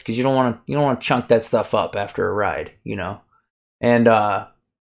breakfast, because you don't want to chunk that stuff up after a ride, you know.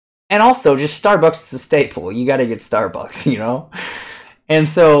 And also, just Starbucks is a staple. You got to get Starbucks, you know? And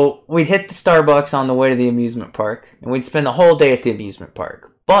so we'd hit the Starbucks on the way to the amusement park, and we'd spend the whole day at the amusement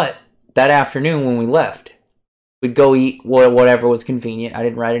park. But that afternoon when we left, we'd go eat whatever was convenient. I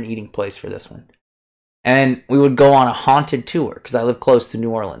didn't write an eating place for this one. And we would go on a haunted tour, because I live close to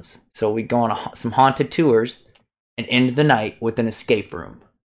New Orleans. So we'd go on some haunted tours and end the night with an escape room.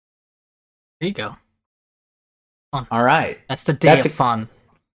 There you go. Fun. All right. That's the day of fun.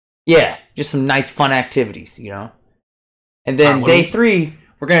 Yeah, just some nice fun activities, you know. And then day 3,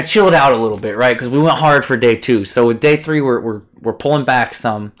 we're gonna chill it out a little bit, right? Because we went hard for day 2. So with day 3, we're pulling back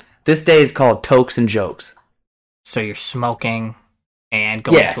some. This day is called Tokes and Jokes. So you're smoking and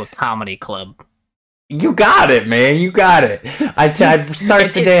going to a comedy club. You got it, man. You got it. I'd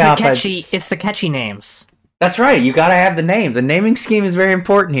start the day off. It's the catchy names. That's right. You gotta have the name. The naming scheme is very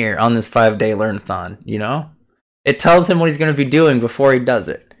important here on this 5-day learn-a-thon, you know? It tells him what he's going to be doing before he does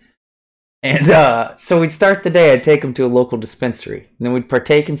it. And so we'd start the day, I'd take him to a local dispensary. And then we'd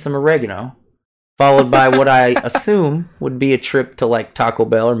partake in some oregano, followed by what I assume would be a trip to like Taco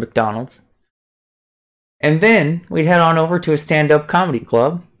Bell or McDonald's. And then we'd head on over to a stand-up comedy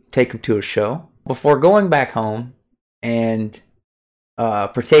club, take him to a show, before going back home and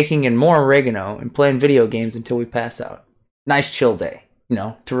partaking in more oregano and playing video games until we pass out. Nice chill day, you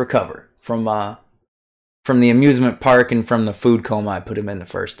know, to recover from the amusement park and from the food coma I put him in the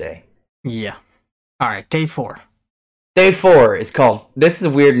first day. Yeah. All right, day 4. Day 4 is called, this is a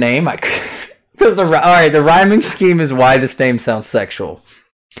weird name, because the rhyming scheme is why this name sounds sexual.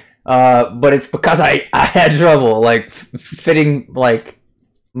 But it's because I had trouble, like, fitting, like,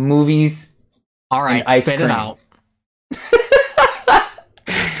 movies. All right, ice spit cream. it out.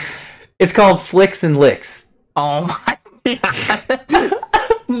 It's called Flicks and Licks. Oh my god.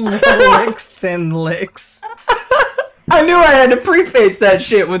 Flicks and Licks. I knew I had to preface that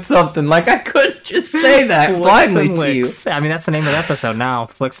shit with something. Like, I couldn't just say that blindly to you. I mean, that's the name of the episode now.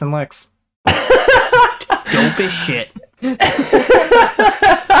 Flicks and Licks. Dope as shit.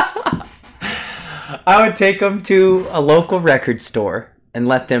 I would take them to a local record store and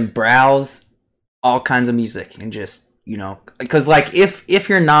let them browse all kinds of music and just, you know, because like if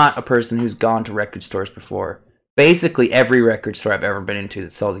you're not a person who's gone to record stores before, basically every record store I've ever been into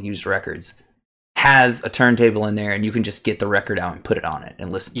that sells used records has a turntable in there, and you can just get the record out and put it on it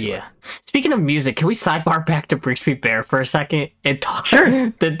and listen to it. Speaking of music, can we sidebar back to Brigsby Bear for a second and talk?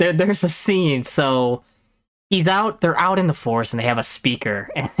 Sure. There's a scene. So they're out in the forest, and they have a speaker,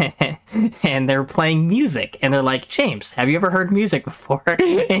 and they're playing music, and they're like, James, have you ever heard music before?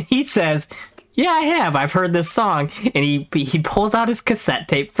 And he says, yeah, I have. I've heard this song. And he pulls out his cassette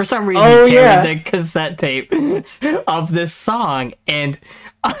tape. For some reason, he carried the cassette tape of this song. And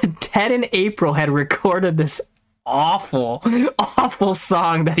Ted and April had recorded this awful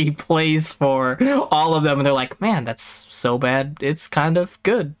song that he plays for all of them. And they're like, man, that's so bad. It's kind of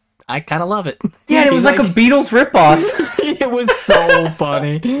good. I kind of love it. Yeah, and it was like a Beatles ripoff. It was so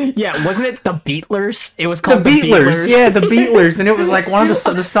funny. Yeah, wasn't it the Beatlers? It was called the Beatlers. Yeah, the Beatlers, and it was like one of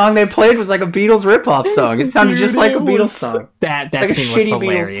the song they played was like a Beatles ripoff song. It sounded just like a Beatles song. That like scene was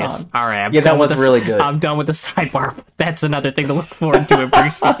hilarious. All right, that was really good. I'm done with the sidebar. That's another thing to look forward to at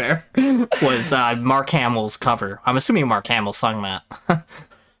Brigsby Bear. Was Mark Hamill's cover. I'm assuming Mark Hamill sung that.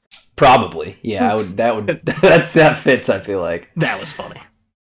 Probably, yeah. That fits. I feel like that was funny.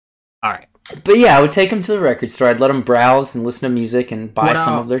 All right. But yeah, I would take them to the record store. I'd let them browse and listen to music and buy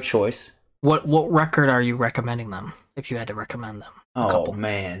some of their choice. What record are you recommending them, if you had to recommend them? Oh,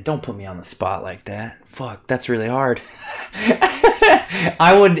 man. Don't put me on the spot like that. Fuck, that's really hard.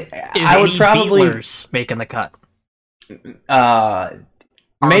 I would probably... Beatlers making the cut?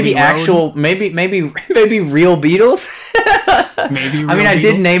 Maybe actual... Maybe real Beatles? Maybe real I mean,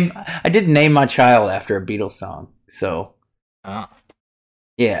 Beatles? I did name my child after a Beatles song, so... Oh.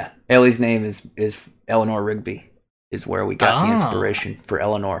 Yeah, Ellie's name is Eleanor Rigby, is where we got the inspiration for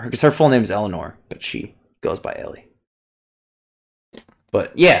Eleanor. Because her full name is Eleanor, but she goes by Ellie.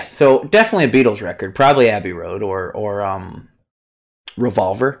 But yeah, so definitely a Beatles record. Probably Abbey Road or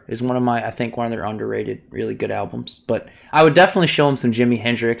Revolver is one of their underrated, really good albums. But I would definitely show them some Jimi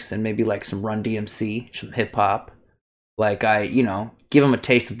Hendrix and maybe like some Run DMC, some hip hop. Like give them a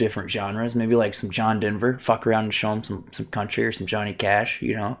taste of different genres. Maybe like some John Denver. Fuck around and show them some country or some Johnny Cash.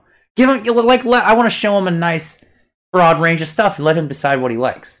 Give him I want to show him a nice broad range of stuff and let him decide what he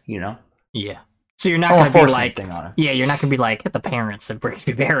likes. Yeah. So you're not going to be like, you're not going to be like the parents of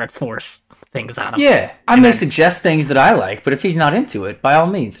Brigsby Bear and force things on him. Yeah, I may suggest things that I like, but if he's not into it, by all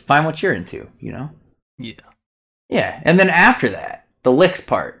means, find what you're into. Yeah. Yeah, and then after that, the licks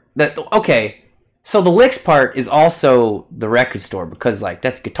part. So the licks part is also the record store because like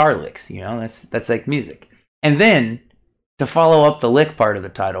that's guitar licks, that's like music. And then to follow up the lick part of the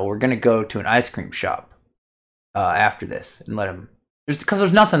title, we're gonna go to an ice cream shop after this and let him. Because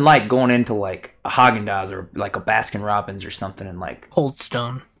there's nothing like going into like a Haagen-Dazs or like a Baskin Robbins or something and like Cold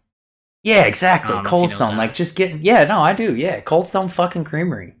Stone. Yeah, exactly. Cold Stone, like just getting. Yeah, no, I do. Yeah, Cold Stone fucking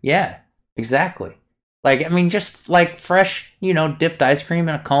Creamery. Yeah, exactly. Like, I mean, just like fresh, dipped ice cream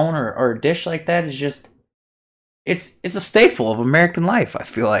in a cone or a dish like that is just, it's a staple of American life, I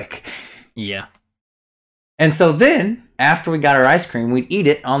feel like. Yeah. And so then, after we got our ice cream, we'd eat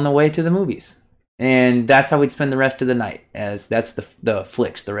it on the way to the movies. And that's how we'd spend the rest of the night, as that's the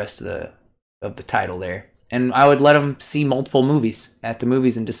flicks, the rest of the title there. And I would let him see multiple movies at the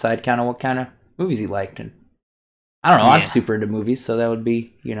movies and decide kind of what kind of movies he liked. And I don't know, I'm super into movies, so that would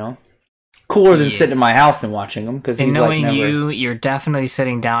be, cooler than sitting in my house and watching them. Because knowing you're definitely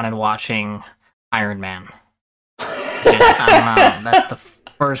sitting down and watching Iron Man. I don't know. That's the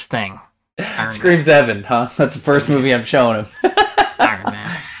first thing. Screams Evan, huh? That's the first movie I'm showing him. Iron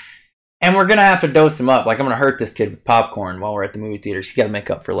Man. And we're gonna have to dose him up. Like, I'm gonna hurt this kid with popcorn while we're at the movie theater. She's got to make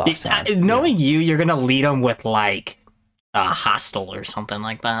up for lost time. Knowing you're gonna lead him with like Hostel or something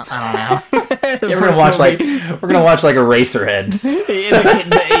like that. I don't know. We're gonna watch like Eraserhead.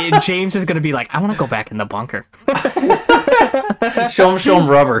 James is gonna be like, I want to go back in the bunker. show him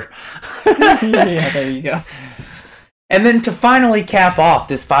rubber. Yeah, there you go. And then to finally cap off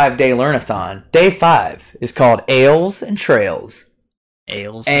this 5-day learnathon, day 5 is called Ales and Trails.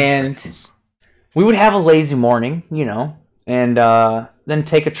 Ales and Trails. We would have a lazy morning, and then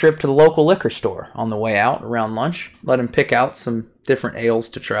take a trip to the local liquor store on the way out around lunch. Let him pick out some different ales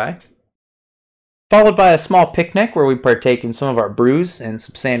to try. Followed by a small picnic where we partake in some of our brews and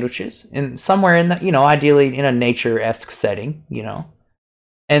some sandwiches. And somewhere in the, ideally in a nature-esque setting,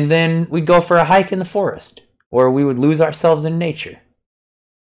 And then we'd go for a hike in the forest where we would lose ourselves in nature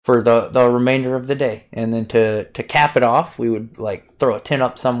for the remainder of the day. And then to cap it off, we would like throw a tent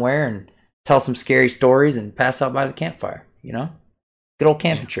up somewhere and tell some scary stories and pass out by the campfire, Good old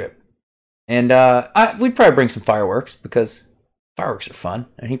camping trip. And we'd probably bring some fireworks because fireworks are fun.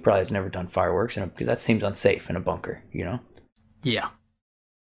 And he probably has never done fireworks because that seems unsafe in a bunker, Yeah.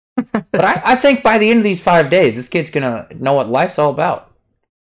 But I think by the end of these 5 days, this kid's gonna know what life's all about.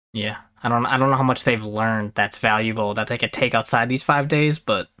 Yeah, I don't know how much they've learned that's valuable that they could take outside these 5 days,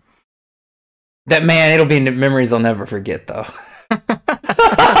 but That man, it'll be memories I'll never forget, though. All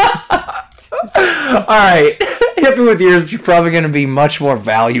right, hippie with yours is probably going to be much more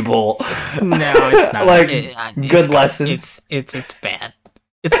valuable. No, it's not. Like it's good lessons. It's bad.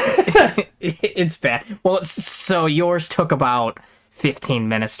 It's bad. Well, so yours took about 15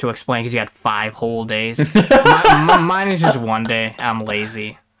 minutes to explain because you had 5 whole days. Mine is just 1 day. I'm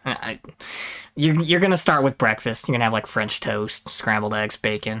lazy. You're gonna start with breakfast. You're gonna have like French toast, scrambled eggs,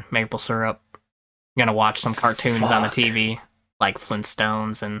 bacon, maple syrup. You're gonna watch some cartoons on the TV, like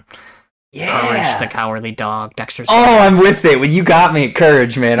Flintstones and Courage the Cowardly Dog, Dexter's. Oh, I'm with it. Well, you got me at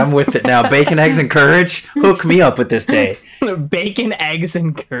Courage, man. I'm with it now. Bacon, eggs, and Courage. Hook me up with this day. Bacon, eggs,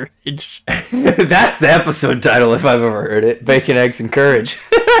 and courage. That's the episode title if I've ever heard it. Bacon, eggs, and courage.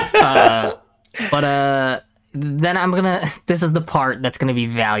 Then I'm gonna. This is the part that's gonna be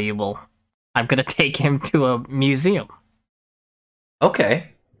valuable. I'm gonna take him to a museum. Okay.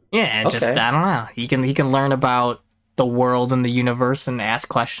 Yeah, just I don't know. He can learn about the world and the universe and ask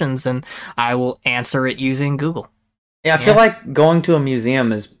questions, and I will answer it using Google. Yeah, I feel like going to a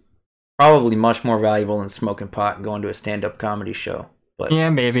museum is probably much more valuable than smoking pot and going to a stand-up comedy show. But yeah,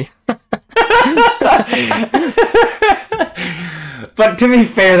 maybe. But to be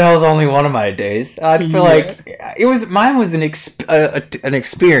fair, that was only one of my days. I feel like mine was an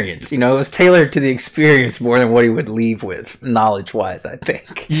experience. You know, it was tailored to the experience more than what he would leave with, knowledge-wise, I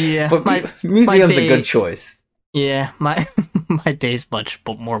think. Yeah, but museum's a good choice. Yeah, my day's much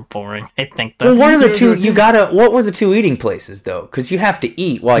more boring, I think. Though. Well, what are the two? What were the 2 eating places though? Because you have to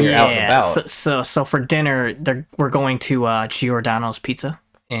eat while you're out and about. So for dinner, we're going to Giordano's Pizza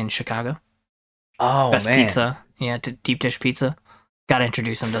in Chicago. Oh, Best man. pizza, yeah, deep dish pizza. Got to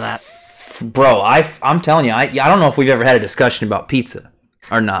introduce him to that. Bro, I'm telling you, I don't know if we've ever had a discussion about pizza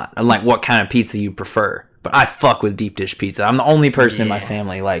or not, and like what kind of pizza you prefer. But I fuck with deep dish pizza. I'm the only person in my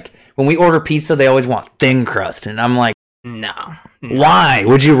family. Like when we order pizza, they always want thin crust, and I'm like, no. Why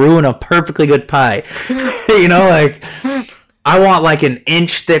would you ruin a perfectly good pie? You know, like I want like an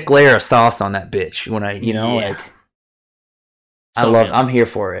inch thick layer of sauce on that bitch. When like I'm here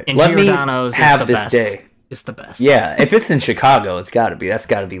for it. And Let Giordano's me have is the this best. day. It's the best. Yeah, if it's in Chicago, that's got to be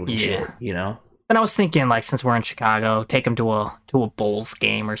legit. You know. And I was thinking, like, since we're in Chicago, take him to a Bulls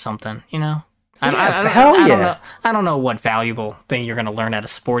game or something. You know. I don't know what valuable thing you're going to learn at a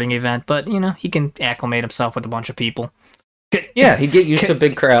sporting event, but you know he can acclimate himself with a bunch of people. Yeah, he'd get used to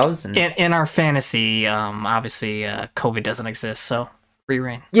big crowds. And in our fantasy, obviously, COVID doesn't exist, so free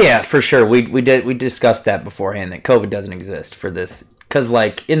reign. Yeah, for sure. We discussed that beforehand that COVID doesn't exist for this because,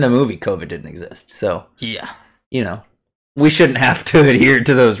 like, in the movie, COVID didn't exist. So yeah, you know, we shouldn't have to adhere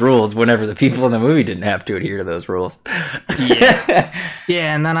to those rules whenever the people in the movie didn't have to adhere to those rules. Yeah,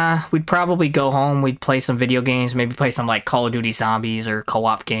 yeah, and then we'd probably go home. We'd play some video games, maybe play some like Call of Duty Zombies or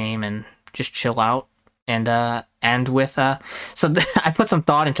co-op game, and just chill out. And end with I put some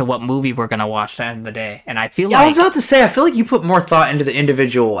thought into what movie we're gonna watch at the end of the day, and I feel like I was about to say I feel like you put more thought into the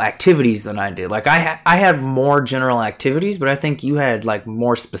individual activities than I did. Like I had more general activities, but I think you had like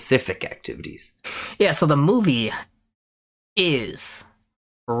more specific activities. Yeah, so the movie is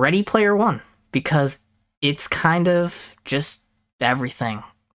Ready Player One because it's kind of just everything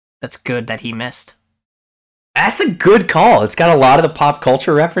that's good that he missed. That's a good call. It's got a lot of the pop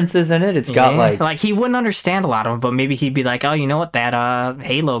culture references in it. It's got like he wouldn't understand a lot of them, but maybe he'd be like, "Oh, you know what? That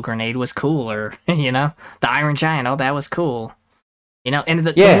Halo grenade was cool," or you know, the Iron Giant. Oh, that was cool. You know, and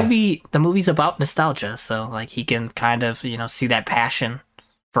the movie's about nostalgia, so like he can kind of see that passion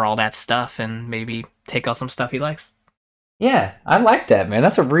for all that stuff and maybe take out some stuff he likes. Yeah, I like that, man.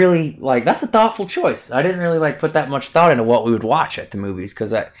 That's a really that's a thoughtful choice. I didn't really put that much thought into what we would watch at the movies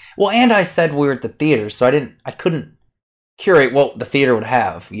because I said we were at the theater, so I couldn't curate what the theater would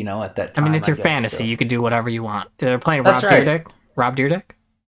have, at that time. I mean, it's your fantasy. So. You could do whatever you want. They're playing Rob Dyrdek?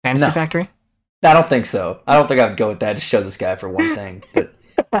 Fantasy Factory? I don't think so. I don't think I would go with that to show this guy for one thing, but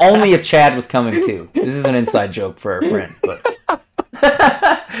only if Chad was coming too. This is an inside joke for our friend, but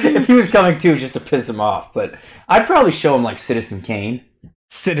if he was coming too, just to piss him off. But I'd probably show him Citizen Kane.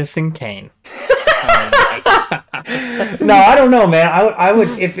 Citizen Kane. No, I don't know, man. I would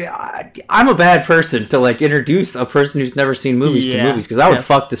if I'm a bad person to introduce a person who's never seen movies to movies because I would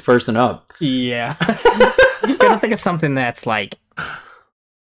fuck this person up. Yeah. You gotta think of something that's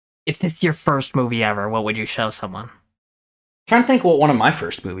if this is your first movie ever, what would you show someone? I'm trying to think what one of my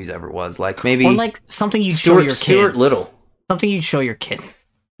first movies ever was. Maybe or something you'd show your kids. Stuart Little. Something you'd show your kids.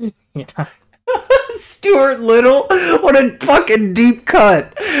 Stuart Little? What a fucking deep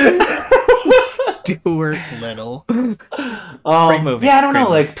cut. Stuart Little. Great movie. Yeah, I don't know,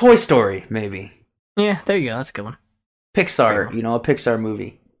 like Toy Story, maybe. Yeah, there you go. That's a good one. Pixar, you know, a Pixar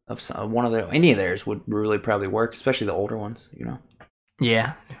movie of one of any of theirs would really probably work, especially the older ones, you know.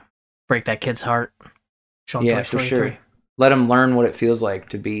 Yeah, break that kid's heart. Show him Toy Story for sure. 3. Let him learn what it feels like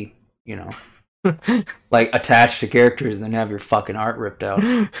to be, you know, like attached to characters and then have your fucking heart ripped out.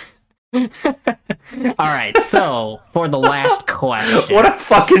 All right, so for the last question. What a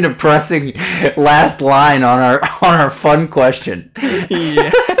fucking depressing last line on our fun question.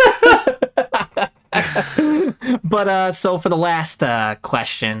 Yeah. But so for the last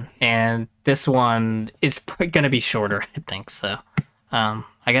question, and this one is going to be shorter, I think. So, I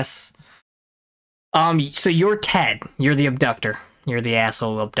guess. So you're Ted. You're the abductor. You're the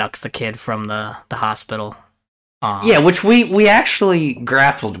asshole who abducts the kid from the hospital. Yeah, which we actually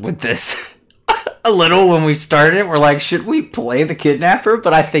grappled with this a little when we started it. We're like, should we play the kidnapper?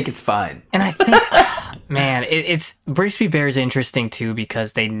 But I think it's fine. And I think, man, it's Brigsby Bear is interesting too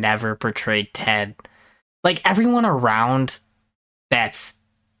because they never portrayed Ted. Like everyone around that's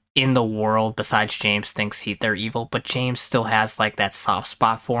in the world besides James thinks they're evil, but James still has like that soft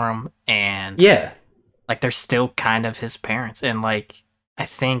spot for him, and yeah, like they're still kind of his parents, and like I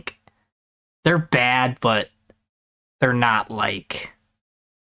think they're bad, but they're not like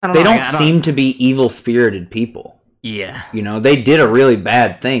they don't seem to be evil-spirited people. Yeah, you know, they did a really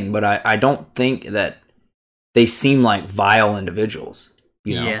bad thing, but I don't think that they seem like vile individuals,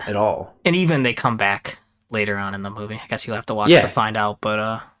 you know, at all. And even they come back later on in the movie. I guess you'll have to watch to find out,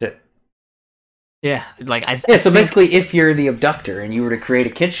 but yeah, like I so basically, if you're the abductor and you were to create a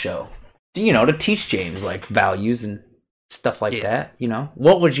kids show, you know, to teach James like values and stuff like that, you know,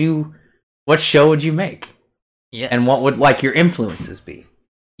 what show would you make? Yes, and what would like your influences be?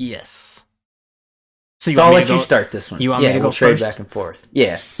 Yes. So I'll let you start this one. You want me to go trade first? Back and forth.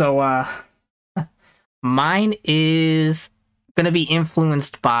 Yeah. So mine is gonna be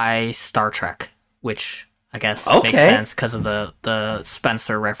influenced by Star Trek, which I guess makes sense because of the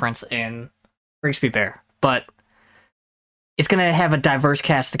Spencer reference in Brigsby Bear. But it's going to have a diverse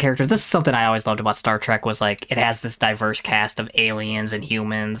cast of characters. This is something I always loved about Star Trek was like it has this diverse cast of aliens and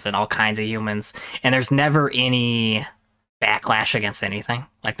humans and all kinds of humans. And there's never any backlash against anything.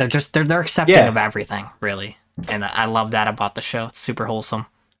 Like they're accepting of everything, really. And I love that about the show. It's super wholesome.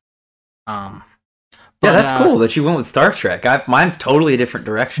 Yeah, that's cool that you went with Star Trek. Mine's totally a different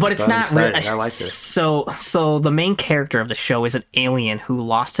direction. But it's not really. I like this. So the main character of the show is an alien who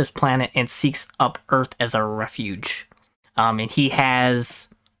lost his planet and seeks up Earth as a refuge. And he has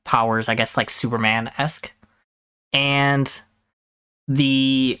powers, I guess, like Superman-esque. And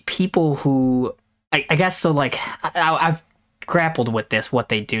the people who, I guess, so like I've grappled with this. What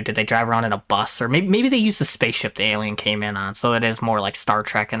they do? Did they drive around in a bus, or maybe they use the spaceship the alien came in on? So it is more like Star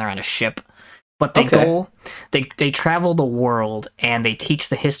Trek, and they're on a ship. But they travel the world and they teach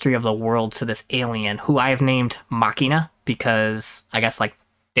the history of the world to this alien who I have named Machina because I guess like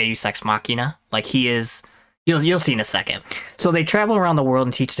Deus Ex Machina. Like he is, you'll see in a second. So they travel around the world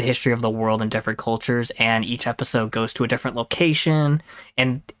and teach the history of the world in different cultures, and each episode goes to a different location.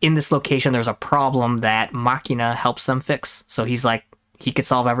 And in this location, there's a problem that Machina helps them fix. So he's like, he could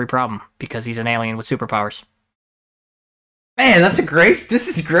solve every problem because he's an alien with superpowers. Man, this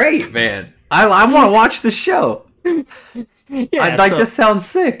is great, man. I want to watch the show. This sounds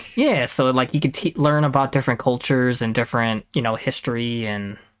sick. Yeah, so like you could learn about different cultures and different, you know, history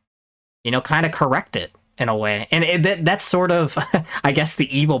and, you know, kind of correct it in a way. And that's sort of, I guess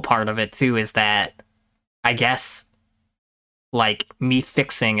the evil part of it too is that, I guess, like me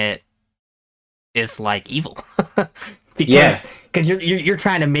fixing it is like evil. because you're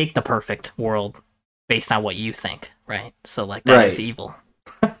trying to make the perfect world based on what you think, right? So like that is evil.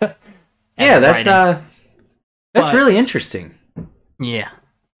 Yeah, that's really interesting. Yeah,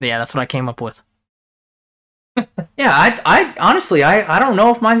 that's what I came up with. Yeah, I honestly, I don't know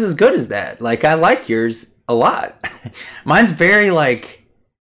if mine's as good as that. Like, I like yours a lot. Mine's very like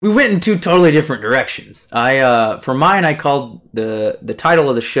we went in two totally different directions. For mine, I called the title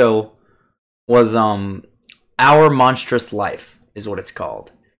of the show was Our Monstrous Life is what it's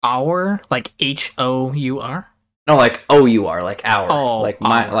called. Our, like HOUR? No, like OUR, like our, like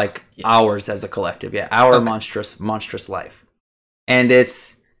my, our. like ours as a collective. Yeah, our monstrous life, and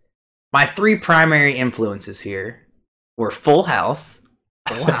it's my three primary influences here were Full House,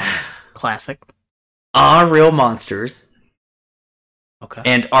 Classic, Real Monsters,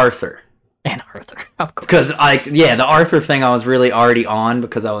 and Arthur. And Arthur, of course. Because, like, yeah, the Arthur thing I was really already on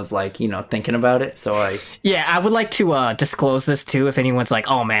because I was, like, thinking about it, so I... Yeah, I would like to disclose this, too, if anyone's like,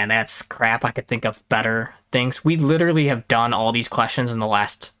 oh, man, that's crap, I could think of better things. We literally have done all these questions in the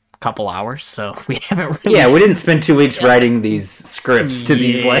last couple hours, so we haven't really... Yeah, we didn't spend 2 weeks writing these scripts to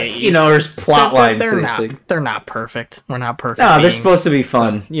these, like, there's plot lines to these things. They're not perfect. We're not perfect. No, they're supposed to be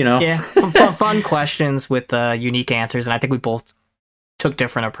fun, Yeah, fun questions with unique answers, and I think we both took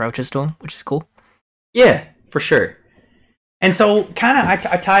different approaches to them, which is cool. Yeah, for sure. And so, kind of,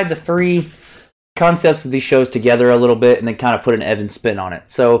 I tied the 3 concepts of these shows together a little bit, and then kind of put an Evan spin on it.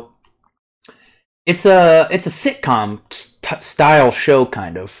 So, it's a sitcom style show,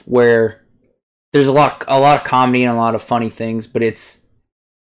 kind of, where there's a lot of comedy and a lot of funny things, but it's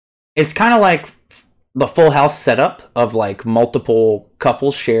kind of like the Full House setup of like multiple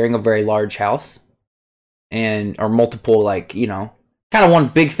couples sharing a very large house, or multiple, like, kind of one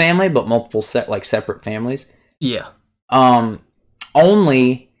big family, but multiple separate families. Yeah.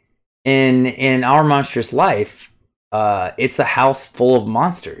 Only in Our Monstrous Life, it's a house full of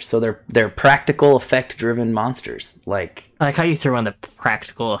monsters. So they're practical effect driven monsters. Like how you threw in the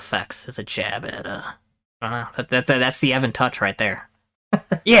practical effects as a jab at I don't know. That's the Evan touch right there.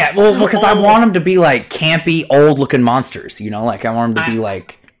 Yeah, well, because I want them to be like campy, old looking monsters. Like I want them to be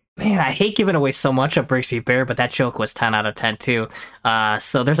like. Man, I hate giving away so much of Brigsby Bear, but that joke was 10 out of 10 too.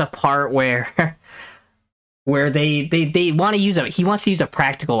 So there's a part where they want to use he wants to use a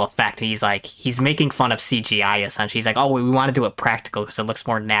practical effect. He's making fun of CGI essentially. He's like, oh, we want to do it practical because it looks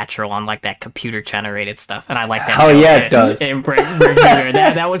more natural, unlike that computer generated stuff. And I like that. Oh yeah, it does. In Brigsby Bear.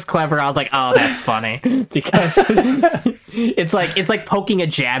 That was clever. I was like, oh, that's funny because it's like poking a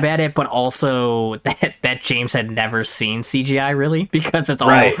jab at it, but also that James had never seen CGI really because it's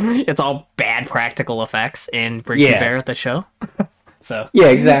all bad practical effects in Brigsby Bear the show. So yeah,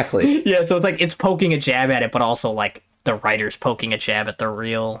 exactly. Yeah, so it's poking a jab at it, but also like the writer's poking a jab at the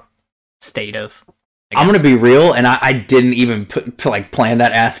real state of. I'm gonna be real, and I didn't even plan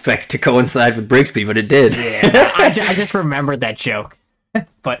that aspect to coincide with Brigsby, but it did. Yeah, I just remembered that joke.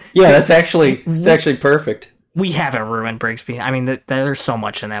 But yeah, it's actually perfect. We haven't ruined Brigsby. I mean, there's so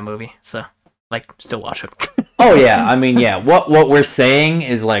much in that movie, so still watch it. Oh yeah, I mean, yeah. What we're saying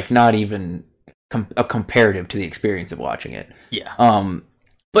is like not even a comparative to the experience of watching it. Yeah.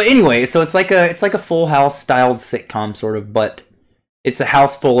 But anyway, so it's like a Full House styled sitcom sort of, but it's a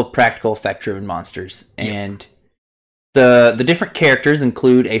house full of practical effect driven monsters, and the different characters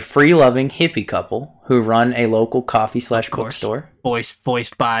include a free loving hippie couple who run a local coffee / bookstore.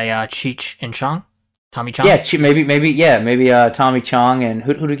 Voiced by Cheech and Chong. Tommy Chong? Yeah, maybe Tommy Chong, and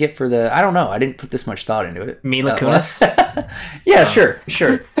who do we get for the... I don't know, I didn't put this much thought into it. Mila Kunis? Yeah, sure.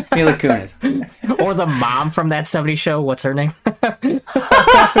 Mila Kunis. Or the mom from that 70s show, what's her name?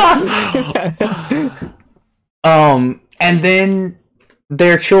 And then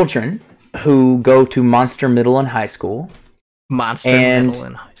their children, who go to Monster Middle and High School. Middle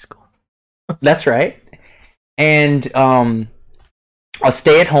and High School. That's right. And a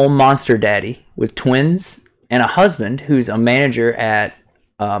stay-at-home monster daddy with twins and a husband who's a manager at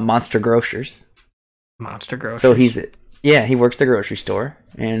Monster Grocers. Monster Grocers. So he works the grocery store,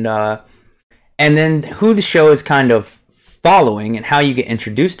 and then who the show is kind of following and how you get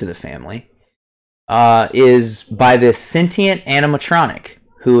introduced to the family is by this sentient animatronic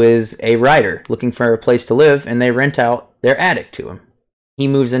who is a writer looking for a place to live, and they rent out their attic to him. He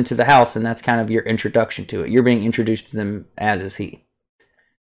moves into the house, and that's kind of your introduction to it. You're being introduced to them as is he.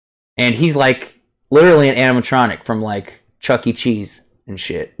 And he's like literally an animatronic from like Chuck E. Cheese and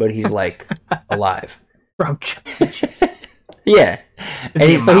shit, but he's like alive. From Chuck E. Cheese. Yeah.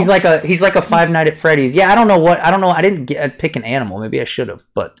 He's like a Five Nights at Freddy's. Yeah, I don't know. I didn't pick an animal. Maybe I should have,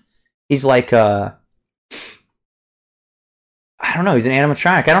 but he's like I don't know. He's an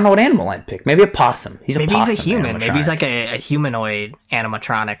animatronic. I don't know what animal I'd pick. Maybe a possum. Maybe he's a human. Maybe he's like a humanoid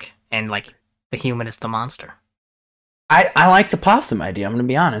animatronic, and like the human is the monster. I like the possum idea. I'm going to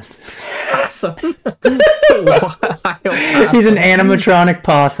be honest. Possum. He's an animatronic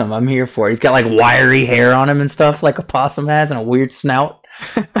possum. I'm here for it. He's got like wiry hair on him and stuff, like a possum has, and a weird snout.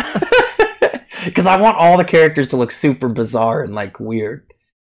 Because I want all the characters to look super bizarre and like weird.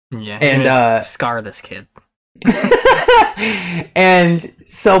 Yeah, and scar this kid. And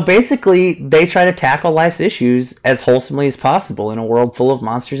so basically, they try to tackle life's issues as wholesomely as possible in a world full of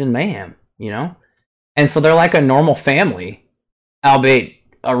monsters and mayhem. And so they're like a normal family, albeit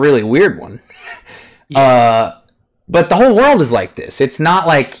a really weird one. Yeah. But the whole world is like this. It's not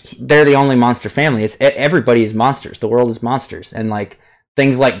like they're the only monster family. It's everybody is monsters. The world is monsters. And like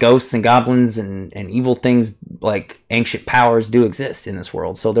things like ghosts and goblins and evil things like ancient powers do exist in this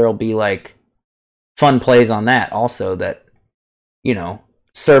world. So there'll be like fun plays on that also that, you know,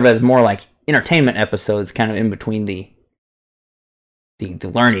 serve as more like entertainment episodes kind of in between the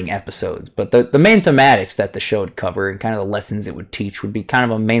learning episodes. But the main thematics that the show would cover and kind of the lessons it would teach would be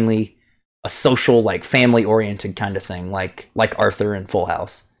kind of mainly a social, like family oriented kind of thing, like Arthur and Full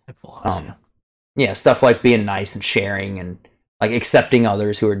House. Yeah, stuff like being nice and sharing and like accepting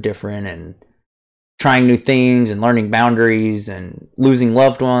others who are different and trying new things and learning boundaries and losing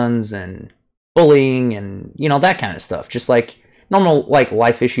loved ones and bullying and, you know, that kind of stuff. Just like normal like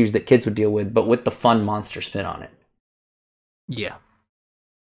life issues that kids would deal with, but with the fun monster spin on it. Yeah.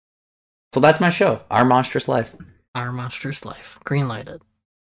 So that's my show, Our Monstrous Life. Our Monstrous Life. Greenlighted.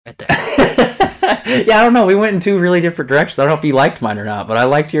 Right there. Yeah, I don't know. We went in two really different directions. I don't know if you liked mine or not, but I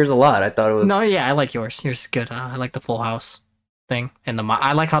liked yours a lot. I thought it was... No, yeah, I like yours. Yours is good. I like the Full House thing. And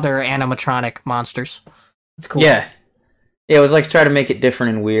I like how they're animatronic monsters. It's cool. Yeah. Yeah, it was like try to make it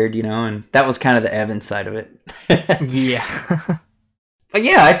different and weird, you know, and that was kind of the Evan side of it. Yeah. But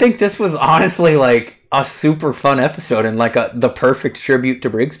yeah, I think this was honestly like a super fun episode and like the perfect tribute to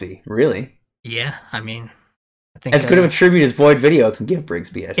Brigsby, really. Yeah, I mean, I think as good of a tribute as Void Video can give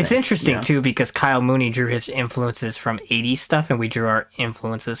Brigsby, I think. It's interesting, you know? too, because Kyle Mooney drew his influences from 80s stuff, and we drew our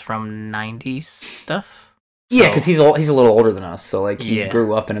influences from 90s stuff. Yeah, because he's a little older than us, so like he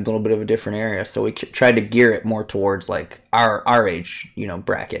grew up in a little bit of a different area, so we tried to gear it more towards like our age, you know,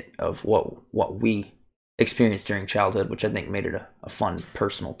 bracket of what we experienced during childhood, which I think made it a fun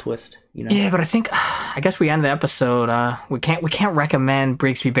personal twist, you know. Yeah, but I guess we end the episode. We can't recommend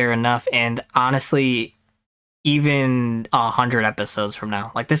Brigsby Bear enough, and honestly, even 100 episodes from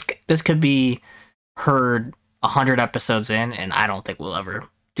now, like this could be heard 100 episodes in, and I don't think we'll ever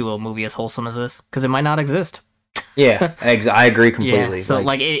do a movie as wholesome as this because it might not exist. Yeah, I agree completely. Yeah, so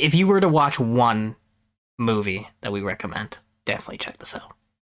like if you were to watch one movie that we recommend, definitely check this out.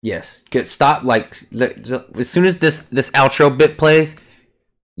 Yes. Stop, like, as soon as this outro bit plays,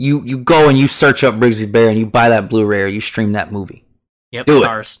 you go and you search up Brigsby Bear and you buy that Blu-ray or you stream that movie. Yep, do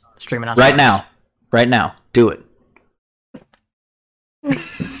Stars. It. Stream it on right Stars. now. Right now. Do it.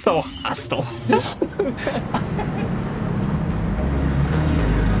 So hostile.